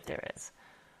benefit there is.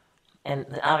 And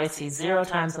obviously 0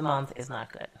 times a month is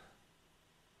not good.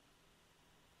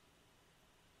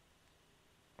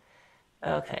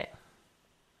 Okay.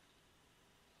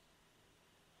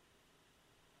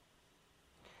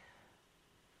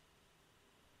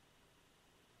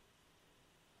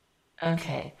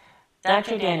 Okay.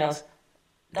 Dr. Daniels,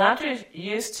 doctors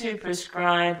used to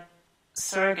prescribe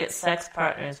surrogate sex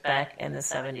partners back in the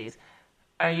 70s.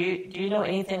 Do you know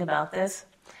anything about this?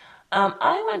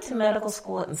 I went to medical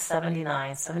school in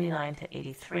 79 to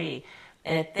 83,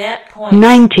 and at that point,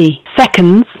 90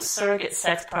 seconds. Surrogate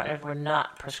sex partners were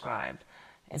not prescribed.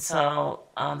 And so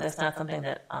that's not something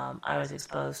that I was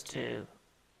exposed to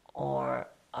or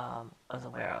was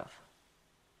aware of.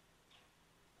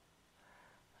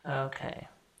 Okay.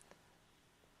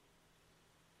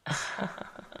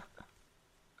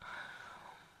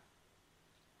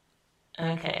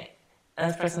 Okay.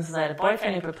 This person says, I had a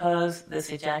boyfriend who proposed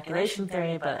this ejaculation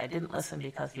theory, but I didn't listen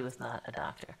because he was not a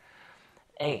doctor.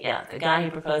 And yeah, the guy who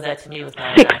proposed that to me was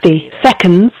not a doctor 60 either.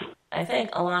 seconds. I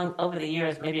think over the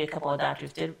years, maybe a couple of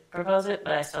doctors did propose it,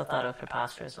 but I still thought it was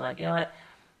preposterous. Like, you know what?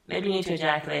 Maybe you need to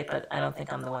ejaculate, but I don't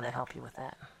think I'm the one to help you with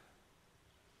that.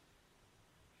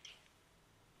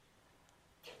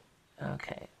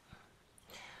 Okay.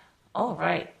 All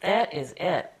right, that is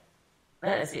it.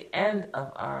 That is the end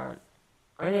of our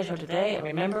radio show today. And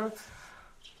remember,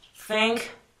 think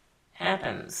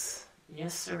happens.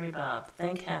 Yes, sir, Bob.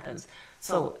 Think happens.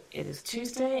 So it is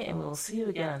Tuesday, and we will see you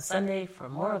again on Sunday for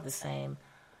more of the same.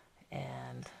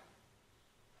 And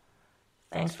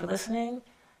thanks for listening.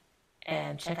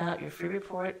 And check out your free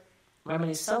report,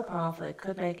 Remedies So Powerful It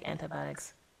Could Make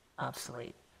Antibiotics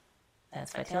Obsolete.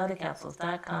 That's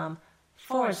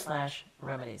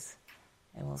vitalitycapsules.com/remedies.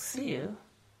 And we'll see you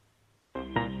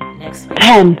next week.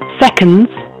 10 seconds.